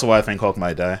 That's also why I think Hulk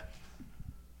might die.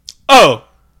 Oh.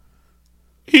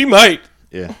 He might.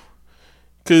 Yeah.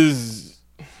 Because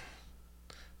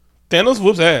Thanos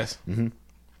whoops ass. Mm-hmm.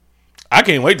 I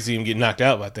can't wait to see him get knocked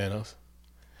out by Thanos.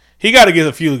 He got to get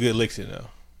a few good licks in, though.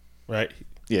 Right?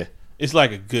 Yeah. It's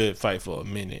like a good fight for a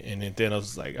minute. And then Thanos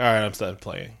is like, all right, I'm starting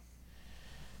playing.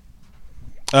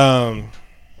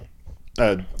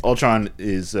 Ultron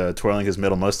is twirling his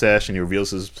metal mustache, and he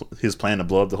reveals his plan to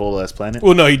blow up the whole last planet.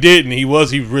 Well, no, he didn't. He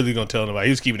was really going to tell nobody.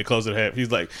 He was keeping it close to the half.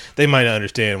 He's like, they might not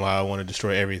understand why I want to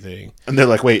destroy everything. And they're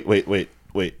like, wait.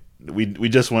 We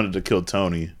just wanted to kill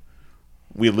Tony.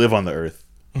 We live on the Earth.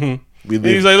 Mm-hmm. And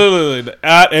he's like, look,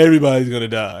 not everybody's going to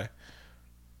die.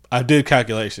 I did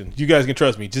calculations. You guys can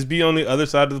trust me. Just be on the other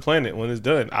side of the planet when it's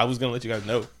done. I was going to let you guys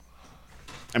know.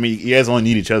 I mean, you guys only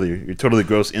need each other. You're totally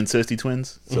gross, incesty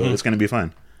twins, so it's going to be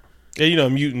fine. Yeah, you know,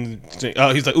 mutant.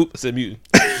 Oh, he's like, oop, I said mutant.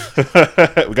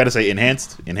 We got to say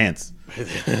enhanced.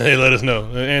 They let us know.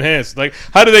 Enhanced. Like,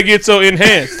 how do they get so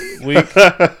enhanced?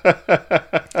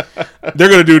 They're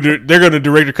gonna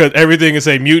director cut everything and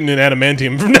say mutant and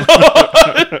adamantium from now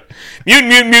on.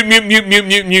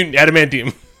 mutant,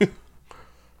 adamantium.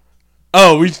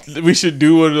 Oh, we should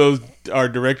do one of those our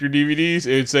director DVDs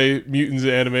and say mutants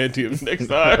and adamantium next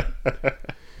time.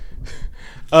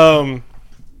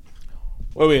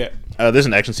 Where we at? There's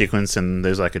an action sequence, and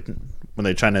there's like when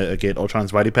they're trying to get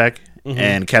Ultron's body pack,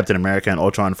 and Captain America and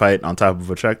Ultron fight on top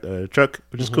of a truck,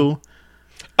 which is cool.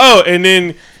 Oh, and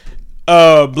then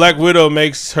Black Widow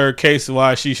makes her case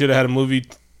why she should have had a movie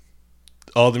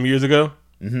all them years ago.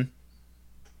 Mm-hmm.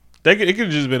 It could have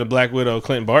just been a Black Widow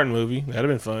Clint Barton movie. That'd have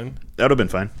been fun. That would have been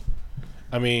fine.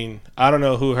 I mean, I don't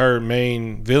know who her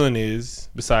main villain is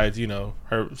besides, you know,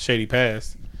 her shady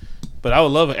past. But I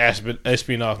would love an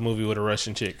espionage movie with a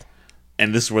Russian chick.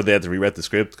 And this is where they had to rewrite the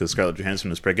script because Scarlett Johansson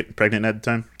was pregnant at the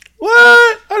time. What?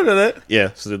 I don't know that.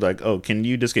 Yeah, so they're like, oh, can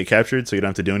you just get captured so you don't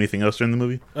have to do anything else during the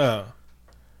movie? Oh.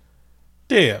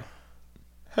 Damn.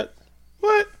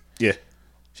 What? Yeah.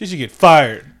 She should get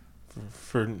fired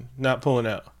for not pulling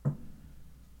out.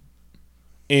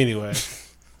 Anyway.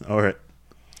 All right.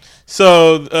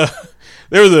 So,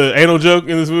 there was an anal joke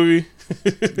in this movie.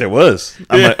 There was.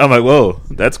 I'm like, whoa,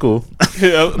 that's cool.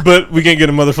 Yeah, but we can't get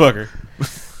a motherfucker.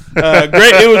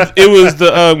 Great. It was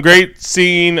the great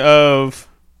scene of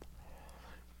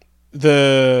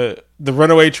the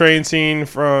runaway train scene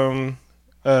from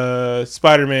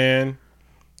Spider-Man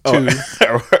 2.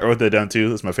 I wrote that down too.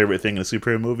 That's my favorite thing in a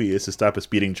superhero movie is to stop a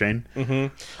speeding train.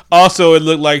 Mm-hmm. Also, it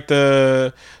looked like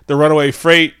the runaway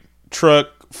freight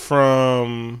truck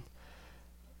from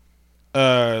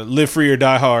Live Free or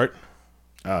Die Hard.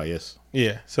 Oh, yes.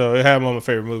 Yeah, so it had one of my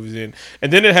favorite movies in.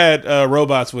 And then it had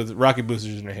robots with rocket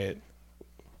boosters in their head.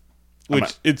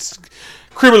 Which it's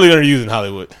criminally underused in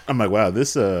Hollywood. I'm like, wow,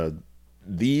 these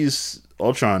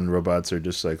Ultron robots are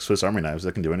just like Swiss Army knives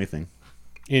that can do anything.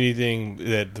 Anything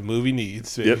that the movie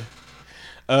needs. Yep.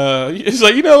 It's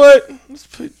like, you know what? Let's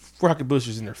put rocket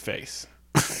boosters in their face.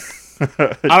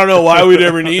 I don't know why we'd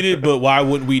ever need it, but why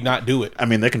would we not do it? I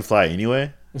mean, they can fly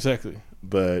anyway. Exactly.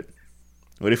 But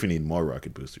what if we need more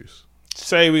rocket boosters?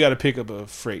 Say we got to pick up a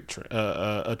freight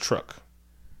a truck.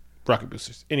 Rocket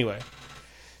boosters. Anyway.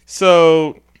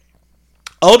 So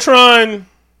Ultron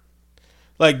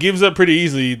like gives up pretty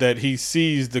easily that he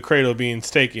sees the cradle being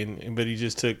taken, but he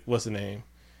just took what's the name?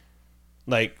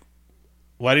 Like,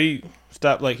 why did he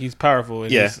stop? Like, he's powerful.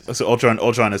 Yeah. So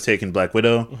Ultron has taken Black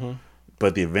Widow,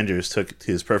 but the Avengers took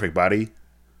his perfect body.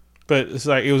 But it's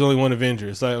like it was only one Avenger.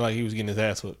 It's like he was getting his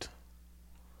ass whooped.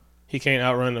 He can't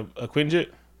outrun a Quinjet.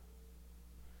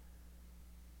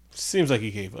 Seems like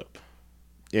he gave up.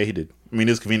 Yeah, he did. I mean,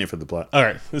 it was convenient for the plot. All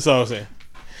right, that's all I'm saying.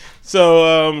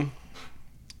 So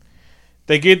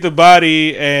they get the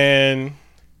body, and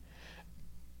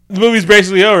the movie's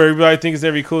basically over. Everybody thinks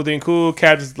every cool thing cool.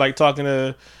 Captain's like talking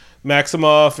to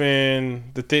Maximoff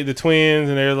and the twins,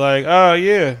 and they're like, "Oh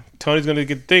yeah, Tony's gonna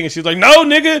get the thing." And she's like, "No,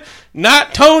 nigga,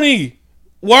 not Tony.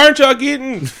 Why aren't y'all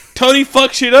getting Tony?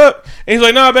 Fuck shit up." And he's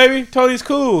like, "Nah, baby, Tony's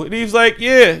cool." And he's like,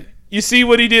 "Yeah, you see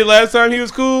what he did last time? He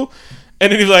was cool."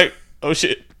 And then he's like, "Oh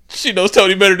shit, she knows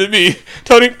Tony better than me.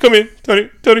 Tony, come in. Tony,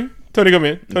 come in. Tony,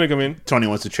 come in." Tony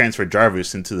wants to transfer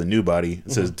Jarvis into the new body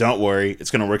and says, "Don't worry, it's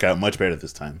going to work out much better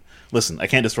this time. Listen, I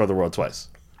can't destroy the world twice."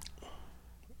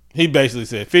 He basically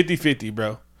said 50-50,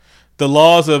 bro. The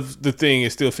laws of the thing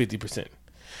is still 50%.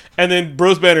 And then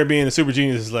Bruce Banner being a super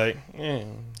genius is like,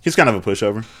 he's kind of a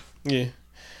pushover. Yeah.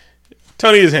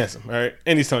 Tony is handsome, all right?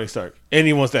 And he's Tony Stark. And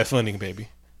he wants that funding, baby.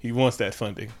 He wants that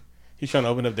funding. He's trying to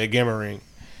open up that gamma ring.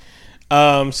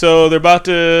 So they're about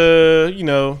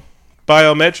to,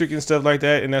 biometric and stuff like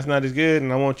that, and that's not as good,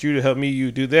 and I want you to help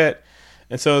me do that.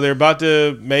 And so they're about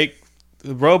to make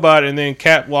the robot, and then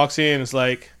Cap walks in and is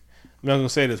like, I'm not gonna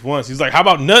say this once. He's like, "How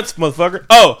about nuts, motherfucker?"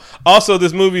 Oh, also,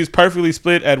 this movie is perfectly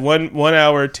split at 1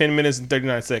 hour, 10 minutes, and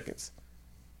 39 seconds.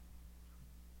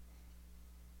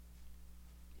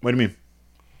 What do you mean?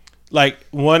 Like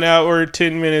 1 hour,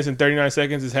 10 minutes, and 39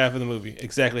 seconds is half of the movie.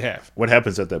 Exactly half. What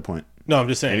happens at that point? No, I'm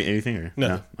just saying. Anything or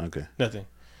Nothing. No? Okay. Nothing.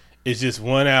 It's just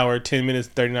 1 hour, 10 minutes,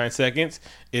 39 seconds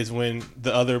is when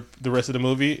the rest of the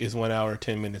movie is 1 hour,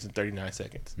 10 minutes, and 39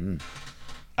 seconds.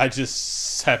 I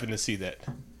just happened to see that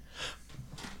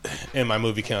in my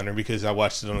movie counter because I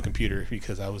watched it on a computer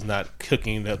because I was not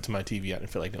hooking it up to my TV. I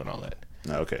didn't feel like doing all that.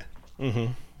 Okay.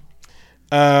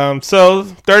 So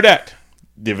third act.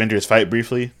 The Avengers fight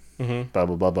briefly. Blah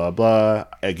blah blah blah blah.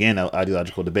 Again,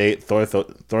 ideological debate.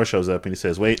 Thor shows up and he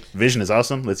says, "Wait, Vision is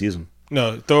awesome. Let's use him."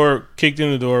 No, Thor kicked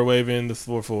in the door, waving the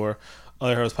 4-4. All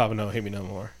I heard was Papa No, hit me no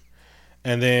more.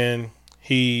 And then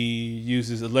he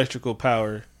uses electrical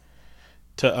power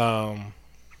to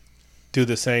do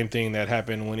the same thing that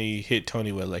happened when he hit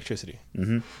Tony with electricity.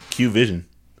 Cue Vision,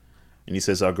 and he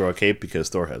says, "I'll grow a cape because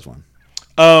Thor has one."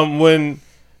 When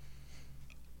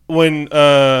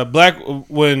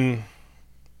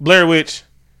Blair Witch,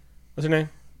 what's her name?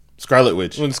 Scarlet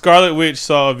Witch. When Scarlet Witch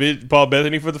saw Paul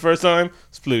Bettany for the first time,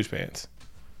 splooge pants.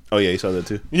 Oh yeah, you saw that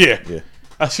too. Yeah. Yeah.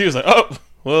 She was like, "Oh,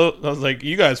 well." I was like,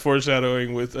 "You guys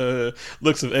foreshadowing with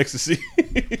looks of ecstasy."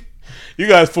 You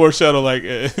guys foreshadow like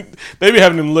they be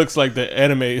having them looks like the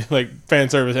anime, like fan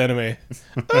service anime.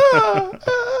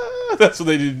 That's what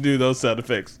they do. Those sound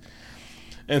effects.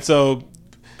 And so,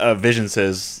 Vision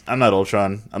says, "I'm not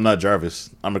Ultron. I'm not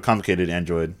Jarvis. I'm a complicated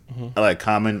android. I like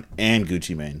Common and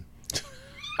Gucci Mane."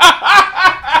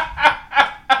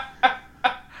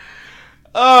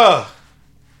 Oh,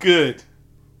 good.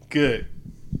 That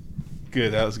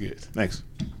was good. Thanks.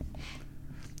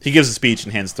 He gives a speech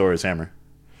and hands Thor his hammer.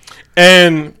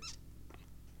 And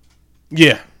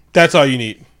yeah, that's all you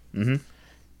need.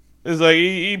 It's like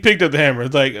he picked up the hammer.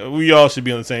 It's like we all should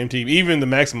be on the same team. Even the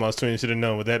Maximoff twins should have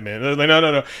known what that meant. Like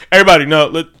no, everybody,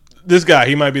 no. This guy,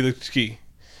 he might be the key.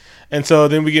 And so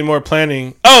then we get more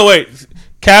planning. Oh wait,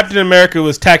 Captain America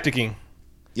was tacticking.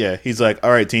 Yeah, he's like,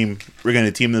 "All right, team, we're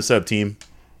gonna team this up. Team,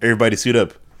 everybody suit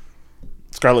up.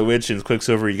 Scarlet Witch and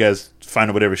Quicksilver, you guys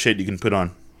find whatever shit you can put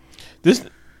on." This,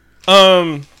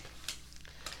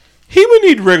 he would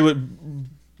need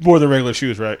more than regular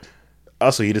shoes, right?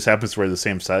 Also, he just happens to wear the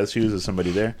same size shoes as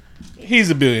somebody there. He's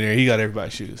a billionaire. He got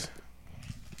everybody's shoes.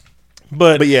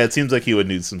 But yeah, it seems like he would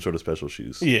need some sort of special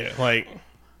shoes. Yeah, like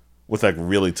with like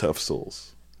really tough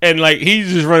soles. And like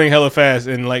he's just running hella fast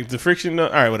and like the friction. All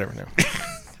right, whatever. Now.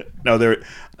 No, they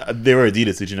were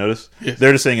Adidas. Did you notice? Yes.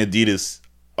 They're just saying Adidas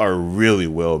are really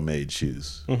well made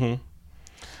shoes.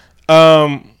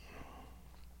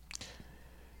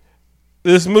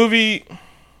 This movie.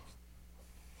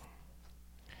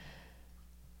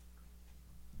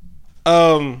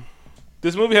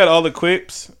 This movie had all the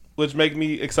quips, which make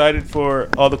me excited for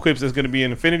all the quips that's going to be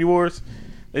in Infinity Wars.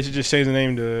 They should just change the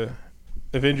name to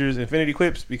Avengers Infinity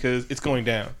Quips because it's going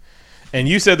down. And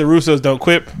you said the Russos don't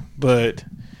quip, but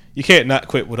you can't not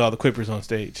quip with all the quippers on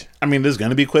stage. I mean, there's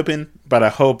going to be quipping, but I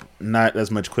hope not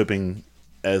as much quipping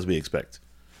as we expect.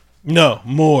 No,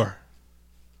 more.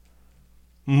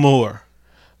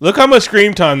 Look how much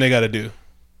screen time they got to do.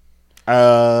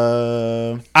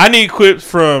 I need quips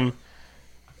from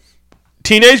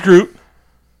Teenage Groot.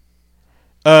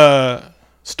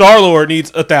 Star-Lord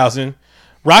needs 1,000.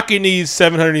 Rocket needs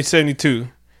 772.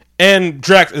 And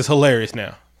Drax is hilarious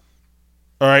now.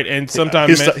 All right, and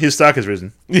sometimes his stock has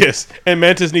risen. Yes, and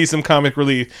Mantis needs some comic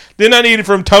relief. Then I need it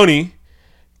from Tony.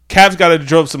 Cap's got to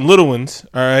drop some little ones.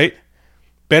 All right,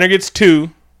 Banner gets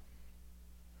 2.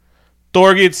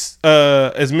 Thor gets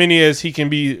as many as he can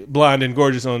be blind and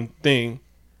gorgeous on thing.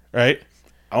 Right.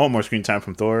 I want more screen time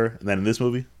from Thor than in this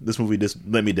movie. This movie just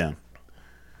let me down.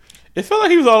 It felt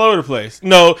like he was all over the place.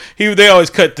 No, they always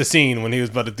cut the scene when he was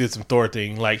about to do some Thor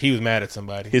thing. Like he was mad at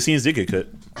somebody. His scenes did get cut.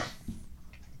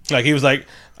 Like he was like,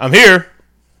 "I'm here,"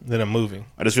 then I'm moving.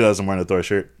 I just realized I'm wearing a Thor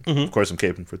shirt. Of course, I'm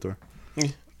caping for Thor.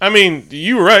 I mean,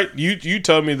 you were right. You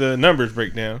told me the numbers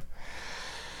breakdown.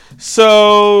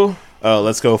 So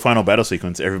let's go. Final battle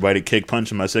sequence. Everybody, kick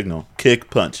punch in my signal. Kick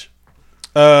punch.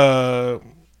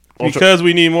 Because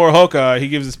we need more Hawkeye, he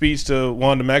gives a speech to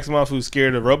Wanda Maximoff, who's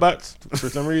scared of robots for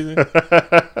some reason.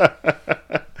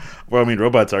 Well, I mean,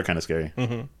 robots are kind of scary.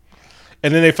 And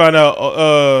then they find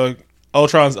out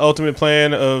Ultron's ultimate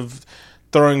plan of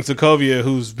throwing Sokovia,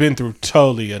 who's been through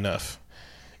totally enough,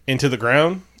 into the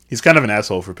ground. He's kind of an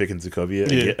asshole for picking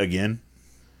Sokovia again.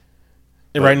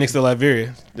 And right next to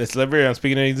Latveria. That's Latveria. I'm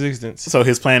speaking in existence. So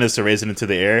his plan is to raise it into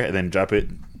the air and then drop it.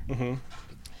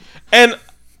 And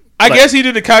I guess he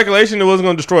did the calculation that wasn't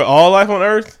going to destroy all life on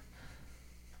Earth.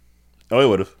 Oh, it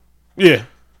would have. Yeah.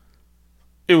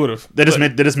 It would have. They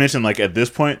just mentioned, like, at this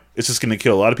point, it's just going to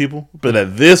kill a lot of people. But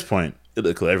at this point,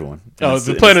 it'll kill everyone. Oh,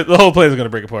 the whole planet is going to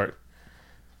break apart.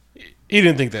 He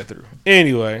didn't think that through.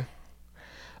 Anyway.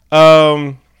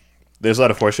 There's a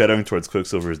lot of foreshadowing towards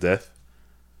Quicksilver's death.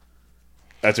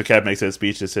 After Cap makes that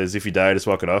speech that says, if you die, just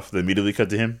walk it off, they immediately cut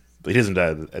to him. But he doesn't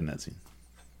die in that scene.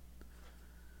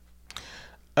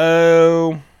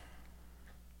 Oh,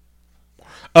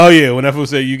 yeah. When that fool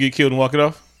said, you get killed and walk it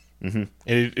off. Mm-hmm.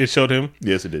 And it showed him.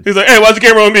 Yes, it did. He's like, hey, why's the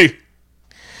camera on me?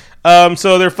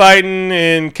 So they're fighting,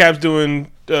 and Cap's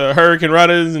doing hurricane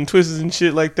ranas and twists and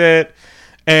shit like that.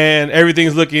 And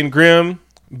everything's looking grim.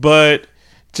 But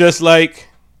just like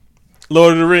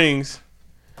Lord of the Rings,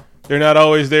 they're not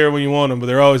always there when you want them, but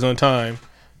they're always on time.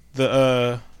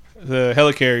 The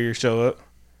helicarriers show up.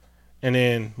 And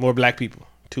then more black people.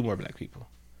 2 more black people.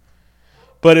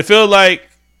 But it felt like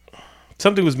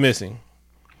something was missing.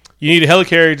 You need a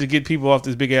helicarrier to get people off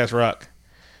this big ass rock,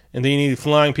 and then you need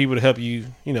flying people to help you,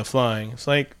 flying. It's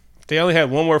like they only had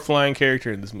one more flying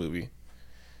character in this movie.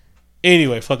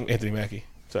 Anyway, fucking Anthony Mackie.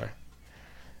 Sorry,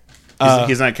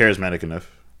 he's not charismatic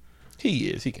enough. He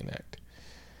is. He can act.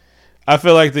 I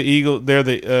feel like the eagle. They're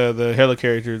the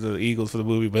helicarriers are the eagles for the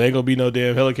movie, but ain't gonna be no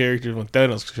damn helicarriers when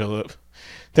Thanos show up.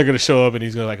 They're gonna show up and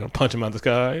he's gonna punch him out the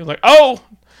sky. He's like, oh,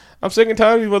 I'm sick and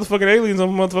tired of these motherfucking aliens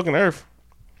on motherfucking Earth.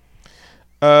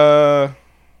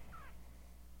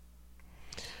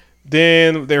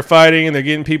 Then they're fighting and they're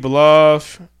getting people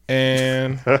off,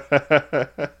 and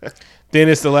then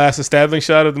it's the last establishing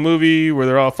shot of the movie where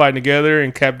they're all fighting together,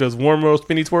 and Cap does warm roll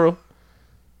spinny twirl.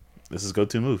 This is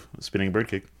go-to move: spinning bird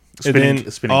kick. Spinning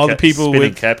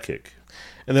Cap kick,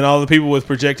 and then all the people with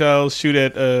projectiles shoot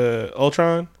at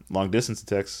Ultron. Long distance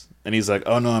attacks, and he's like,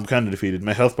 "Oh no, I'm kind of defeated.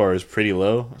 My health bar is pretty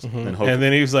low." Mm-hmm. And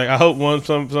then he was like, "I hope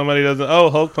somebody doesn't." Oh,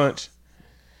 Hulk punch.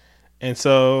 And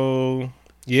so,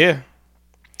 yeah.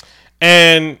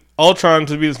 And Ultron,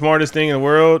 to be the smartest thing in the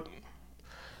world,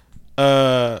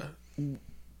 part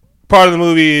of the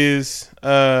movie is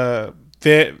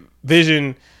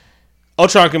Vision.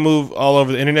 Ultron can move all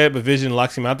over the internet, but Vision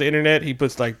locks him out the internet. He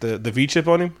puts like the V chip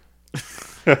on him.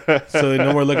 So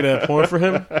no more looking at porn for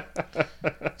him.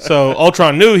 So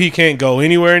Ultron knew he can't go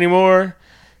anywhere anymore.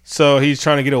 So he's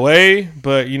trying to get away,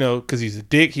 but because he's a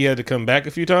dick, he had to come back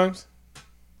a few times,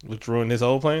 which ruined his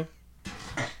whole plan.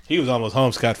 He was almost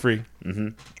home scot free. Mm-hmm.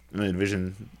 And then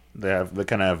Vision, they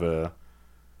kind of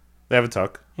have a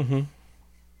talk. Mm-hmm.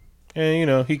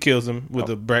 And he kills him with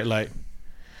a bright light.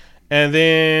 And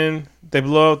then they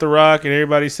blow up the rock and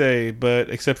everybody's saved, but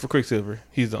except for Quicksilver.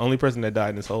 He's the only person that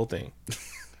died in this whole thing.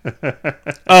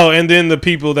 Oh, and then the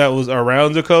people that was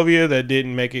around Sokovia that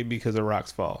didn't make it because of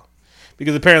rock's fall.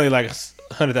 Because apparently like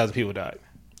 100,000 people died.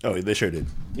 Oh, they sure did.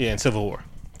 Yeah, in Civil War.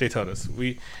 They told us.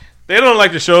 They don't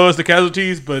like to show us the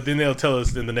casualties, but then they'll tell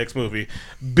us in the next movie,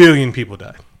 1 billion people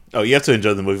died. Oh, you have to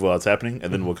enjoy the movie while it's happening,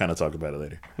 and then we'll kind of talk about it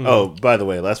later. Mm-hmm. Oh, by the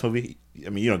way, last movie, I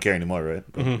mean, you don't care anymore, right?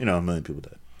 But, 1 million people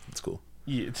died. It's cool.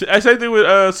 Yeah, I say thing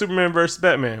with Superman versus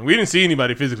Batman. We didn't see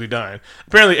anybody physically dying.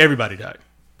 Apparently, everybody died.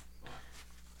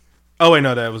 Oh wait,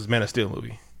 no, that was Man of Steel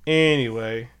movie.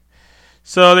 Anyway,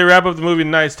 so they wrap up the movie in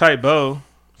a nice tight bow,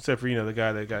 except for the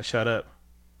guy that got shot up.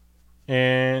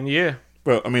 And yeah,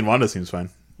 bro. I mean, Wanda seems fine.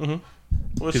 Mm-hmm.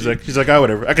 Well, she's like, oh,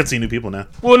 whatever. I can see new people now.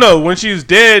 Well, no, when she was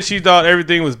dead, she thought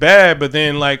everything was bad, but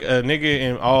then like a nigga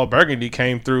in all burgundy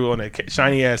came through on a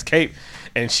shiny ass cape.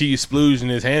 And she splooged in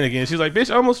his hand again. She's like,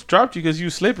 bitch, I almost dropped you because you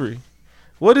slippery.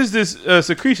 What is this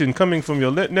secretion coming from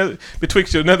your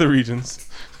betwixt your nether regions?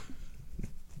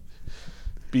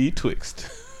 Betwixt.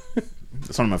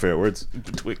 That's one of my favorite words.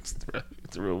 Betwixt, bro.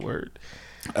 It's a real word.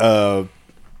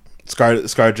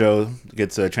 ScarJo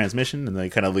gets a transmission, and they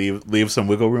kind of leave some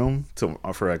wiggle room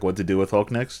for like what to do with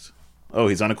Hulk next. Oh,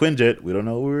 he's on a Quinjet. We don't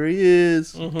know where he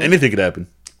is. Mm-hmm. Anything could happen.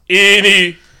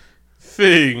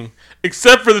 Anything.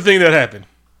 Except for the thing that happened.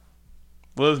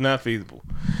 Was not feasible.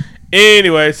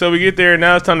 Anyway, so we get there, and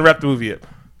now it's time to wrap the movie up.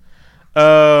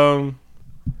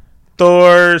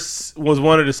 Thor was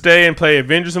wanted to stay and play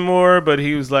Avengers some more, but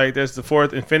he was like, that's the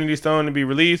 4th Infinity Stone to be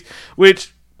released,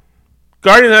 which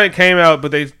Guardians of the came out, but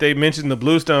they mentioned the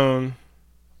Blue Stone.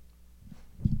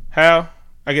 How?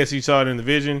 I guess he saw it in the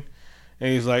vision,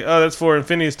 and he's like, oh, that's 4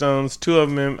 Infinity Stones. 2 of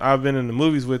them, I've been in the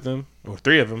movies with them, or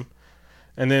 3 of them.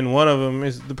 And then one of them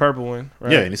is the purple one,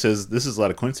 right? Yeah, and he says, this is a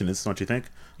lot of coincidence, don't you think?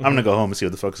 Mm-hmm. I'm going to go home and see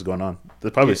what the fuck is going on.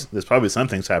 There's probably some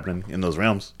things happening in those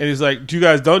realms. And he's like, you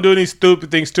guys don't do any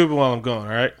stupid while I'm gone,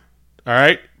 all right? All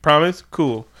right? Promise?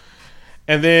 Cool.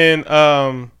 And then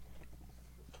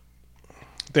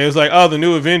they was like, oh, the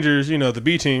new Avengers, you know, the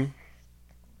B team.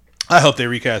 I hope they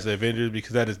recast the Avengers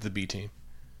because that is the B team.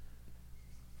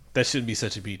 That shouldn't be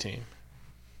such a B team.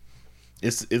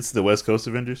 It's the West Coast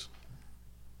Avengers.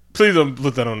 Please don't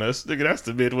put that on us, nigga. That's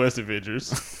the Midwest Avengers.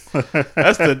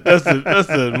 that's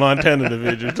the Montana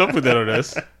Avengers. Don't put that on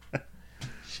us.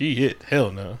 Shit,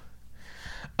 hell no.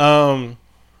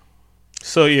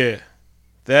 So yeah,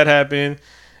 that happened,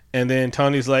 and then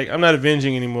Tony's like, I'm not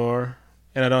avenging anymore,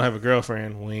 and I don't have a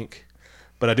girlfriend. Wink,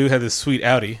 but I do have this sweet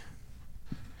Audi.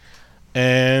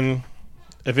 And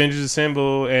Avengers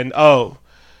Assemble, and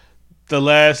the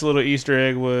last little Easter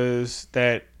egg was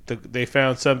that they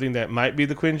found something that might be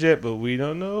the Quinjet, but we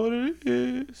don't know what it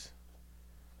is.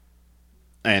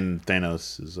 And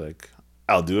Thanos is like,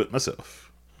 I'll do it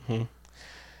myself. Mm-hmm.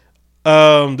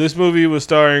 This movie was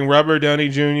starring Robert Downey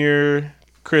Jr.,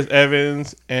 Chris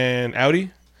Evans, and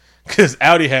Audi. Because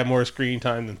Audi had more screen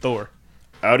time than Thor.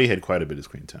 Audi had quite a bit of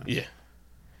screen time. Yeah.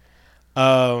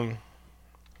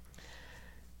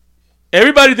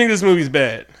 Everybody thinks this movie's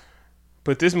bad,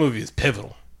 but this movie is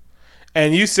pivotal.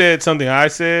 And you said something I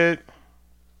said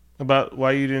about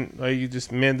why you just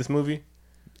mend this movie.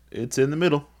 It's in the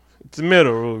middle. It's the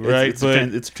middle, right? It's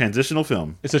a transitional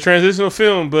film. It's a transitional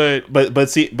film, but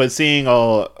seeing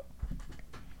all,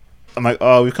 I'm like,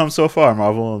 oh, we've come so far,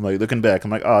 Marvel. I'm like looking back,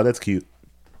 I'm like, oh, that's cute.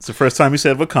 It's the first time we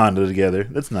said Wakanda together.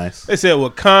 That's nice. They said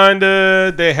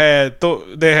Wakanda.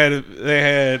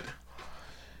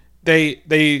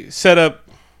 They set up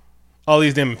all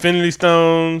these damn Infinity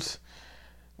Stones.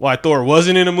 Why Thor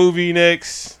wasn't in a movie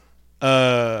next. You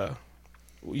said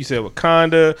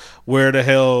Wakanda. Where the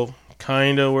hell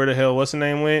what's the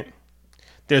name went?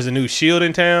 There's a new S.H.I.E.L.D.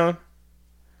 in town.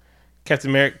 Captain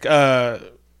America,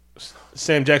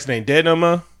 Sam Jackson ain't dead no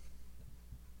more.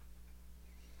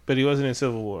 But he wasn't in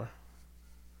Civil War.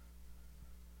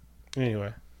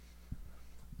 Anyway.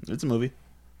 It's a movie.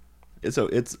 It's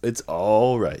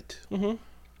all right. Mm-hmm.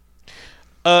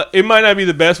 It might not be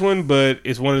the best one, but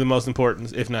it's one of the most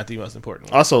important, if not the most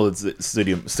important one. Also, it's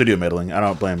studio meddling. I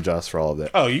don't blame Joss for all of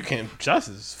that. Oh, you can't. Joss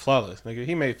is flawless, nigga.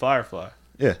 He made Firefly.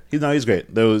 Yeah, he's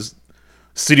great. Those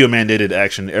studio mandated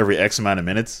action every X amount of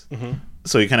minutes,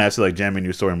 so you kind of have to like jam in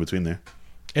your story in between there.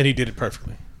 And he did it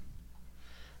perfectly,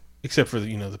 except for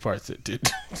the parts that did.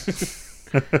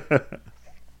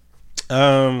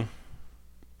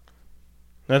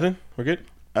 Nothing. We're good.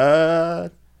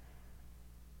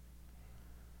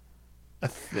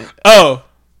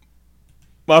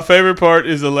 My favorite part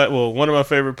is one of my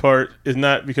favorite part is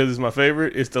not because it's my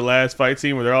favorite. It's the last fight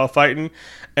scene where they're all fighting,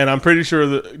 and I'm pretty sure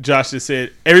that Josh just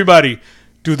said, "Everybody,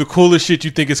 do the coolest shit you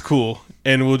think is cool,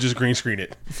 and we'll just green screen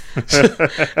it." That's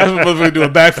what we do a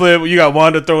backflip. You got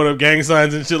Wanda throwing up gang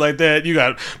signs and shit like that. You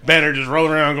got Banner just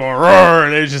rolling around going roar,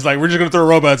 and it's just like, we're just gonna throw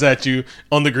robots at you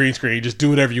on the green screen. Just do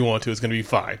whatever you want to. It's gonna be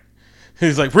fine.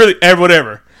 He's like, really,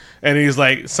 whatever. And he's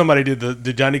like, somebody did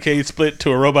the Johnny Cage split to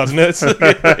a robot's nuts. Like,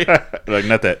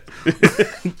 not that.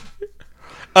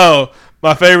 Oh,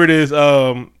 my favorite is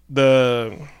the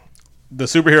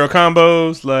superhero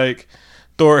combos, like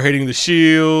Thor hitting the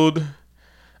shield,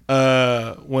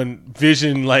 when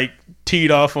Vision like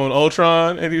teed off on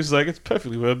Ultron, and he was like, it's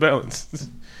perfectly well balanced.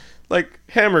 Like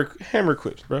hammer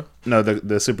quips, bro. No, the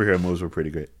superhero moves were pretty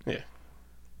great. Yeah.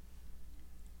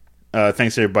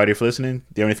 Thanks everybody for listening.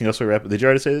 Do you have anything else for wrap up? Did you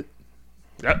already say it?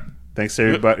 Yep. Thanks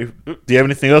everybody. Do you have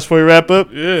anything else before we wrap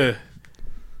up? Yeah.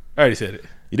 I already said it.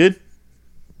 You did?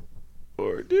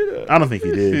 Or did I? I don't think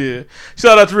you did. Yeah.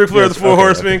 Shout out to Ric Flair, the Four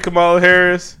Horsemen, okay. Kamala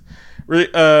Harris,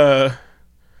 Colin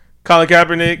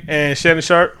Kaepernick, and Shannon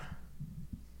Sharp.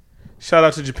 Shout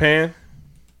out to Japan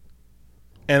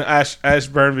and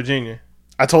Ashburn, Virginia.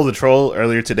 I told the troll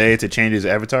earlier today to change his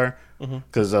avatar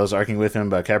because I was arguing with him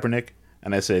about Kaepernick.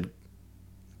 And I said,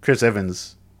 Chris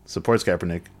Evans supports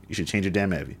Kaepernick. You should change your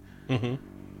damn Abby. And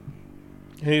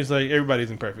he was like, everybody's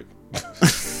imperfect.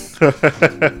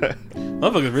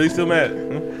 Motherfuckers really still mad.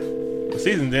 The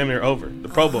season's damn near over. The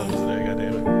Pro Bowl was today,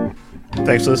 goddammit.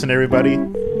 Thanks for listening, everybody.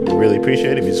 Really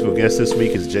appreciate it. Musical guest this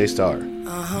week is J Star.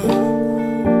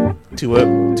 2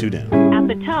 up, 2 down. At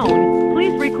the tone,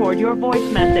 please record your voice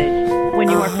message. When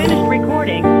you are finished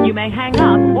recording, you may hang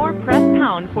up or press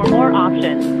pound for more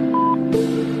options.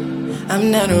 I'm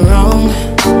not wrong.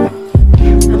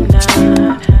 I'm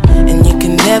not. And you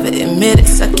can never admit it.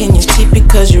 Sucking your teeth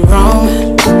because you're wrong.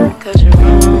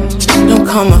 Don't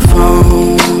call my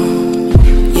phone.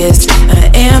 Yes, I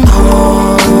am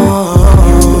home.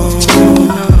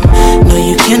 No,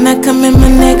 you cannot come in, my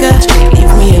nigga.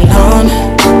 Leave me alone.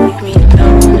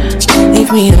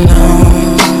 Leave me alone.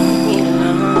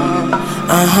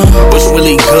 What's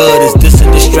really good? Is this a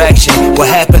distraction? What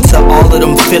happened to all of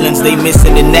them feelings? plans, they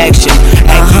missing in action.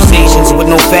 Accusations with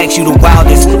no facts, you the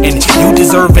wildest. And you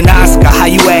deserve an Oscar, how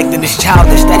you acting is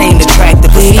childish. That ain't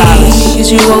attractive or stylish.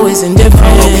 Please, you always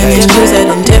indifferent. Use that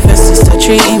indifference to start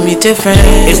treating me different.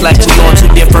 It's like we on 2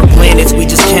 different planets, we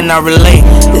just cannot relate.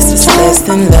 This is less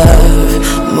than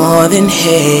love, more than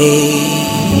hate.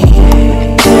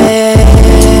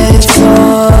 Heads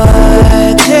or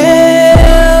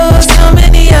tails, so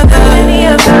many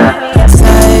other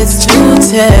sides to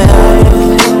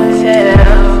tell.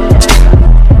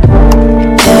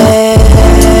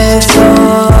 Heads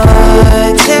or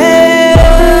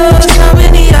tails, so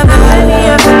many other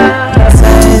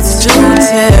sides to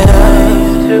tell.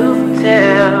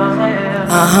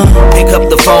 Pick up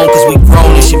the phone cause we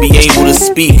grown and should be able to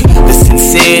speak. The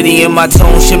sincerity in my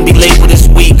tone shouldn't be labeled as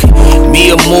weak.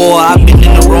 Me or more, I've been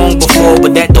in the wrong before,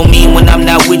 but that don't mean when I'm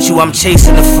not with you I'm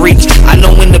chasing a freak. I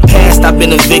know in the past I've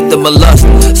been a victim of lust,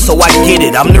 so I get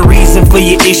it, I'm the reason for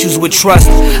your issues with trust.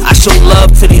 I show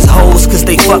love to these hoes cause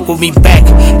they fuck with me back,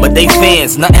 but they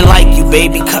fans, nothing like you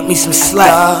baby, cut me some slack.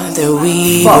 Thought that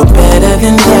we were better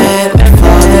than that,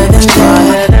 farther than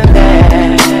that.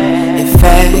 If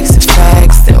facts,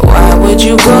 then why would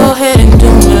you go ahead and do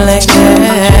me like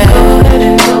that?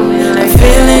 I'm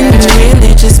feeling you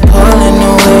really just pulling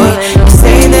away. You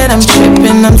say that I'm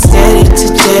tripping, I'm steady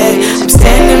today. I'm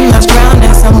standing my ground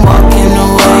as I'm walking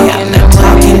away. I'm not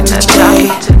talking today.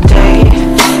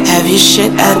 Have your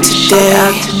shit out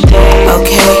today,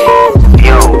 okay?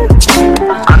 Yo,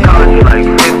 I called you like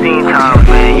 15 times,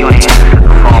 man. You ain't answered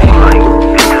the phone. Like,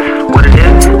 is this what it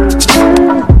is?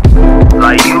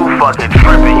 Like, you fucking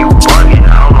tripping, you bugging. I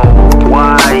don't know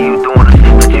why you doing the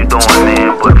shit that you doing,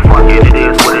 man. But fuck it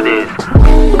is what it is.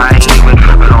 I ain't even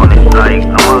tripping on it. Like,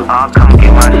 I'll come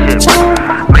get my shit.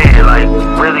 But, man, like,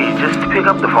 really, just pick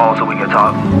up the phone so we can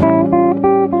talk.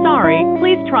 Sorry,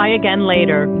 please try again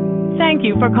later. Thank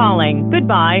you for calling.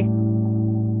 Goodbye.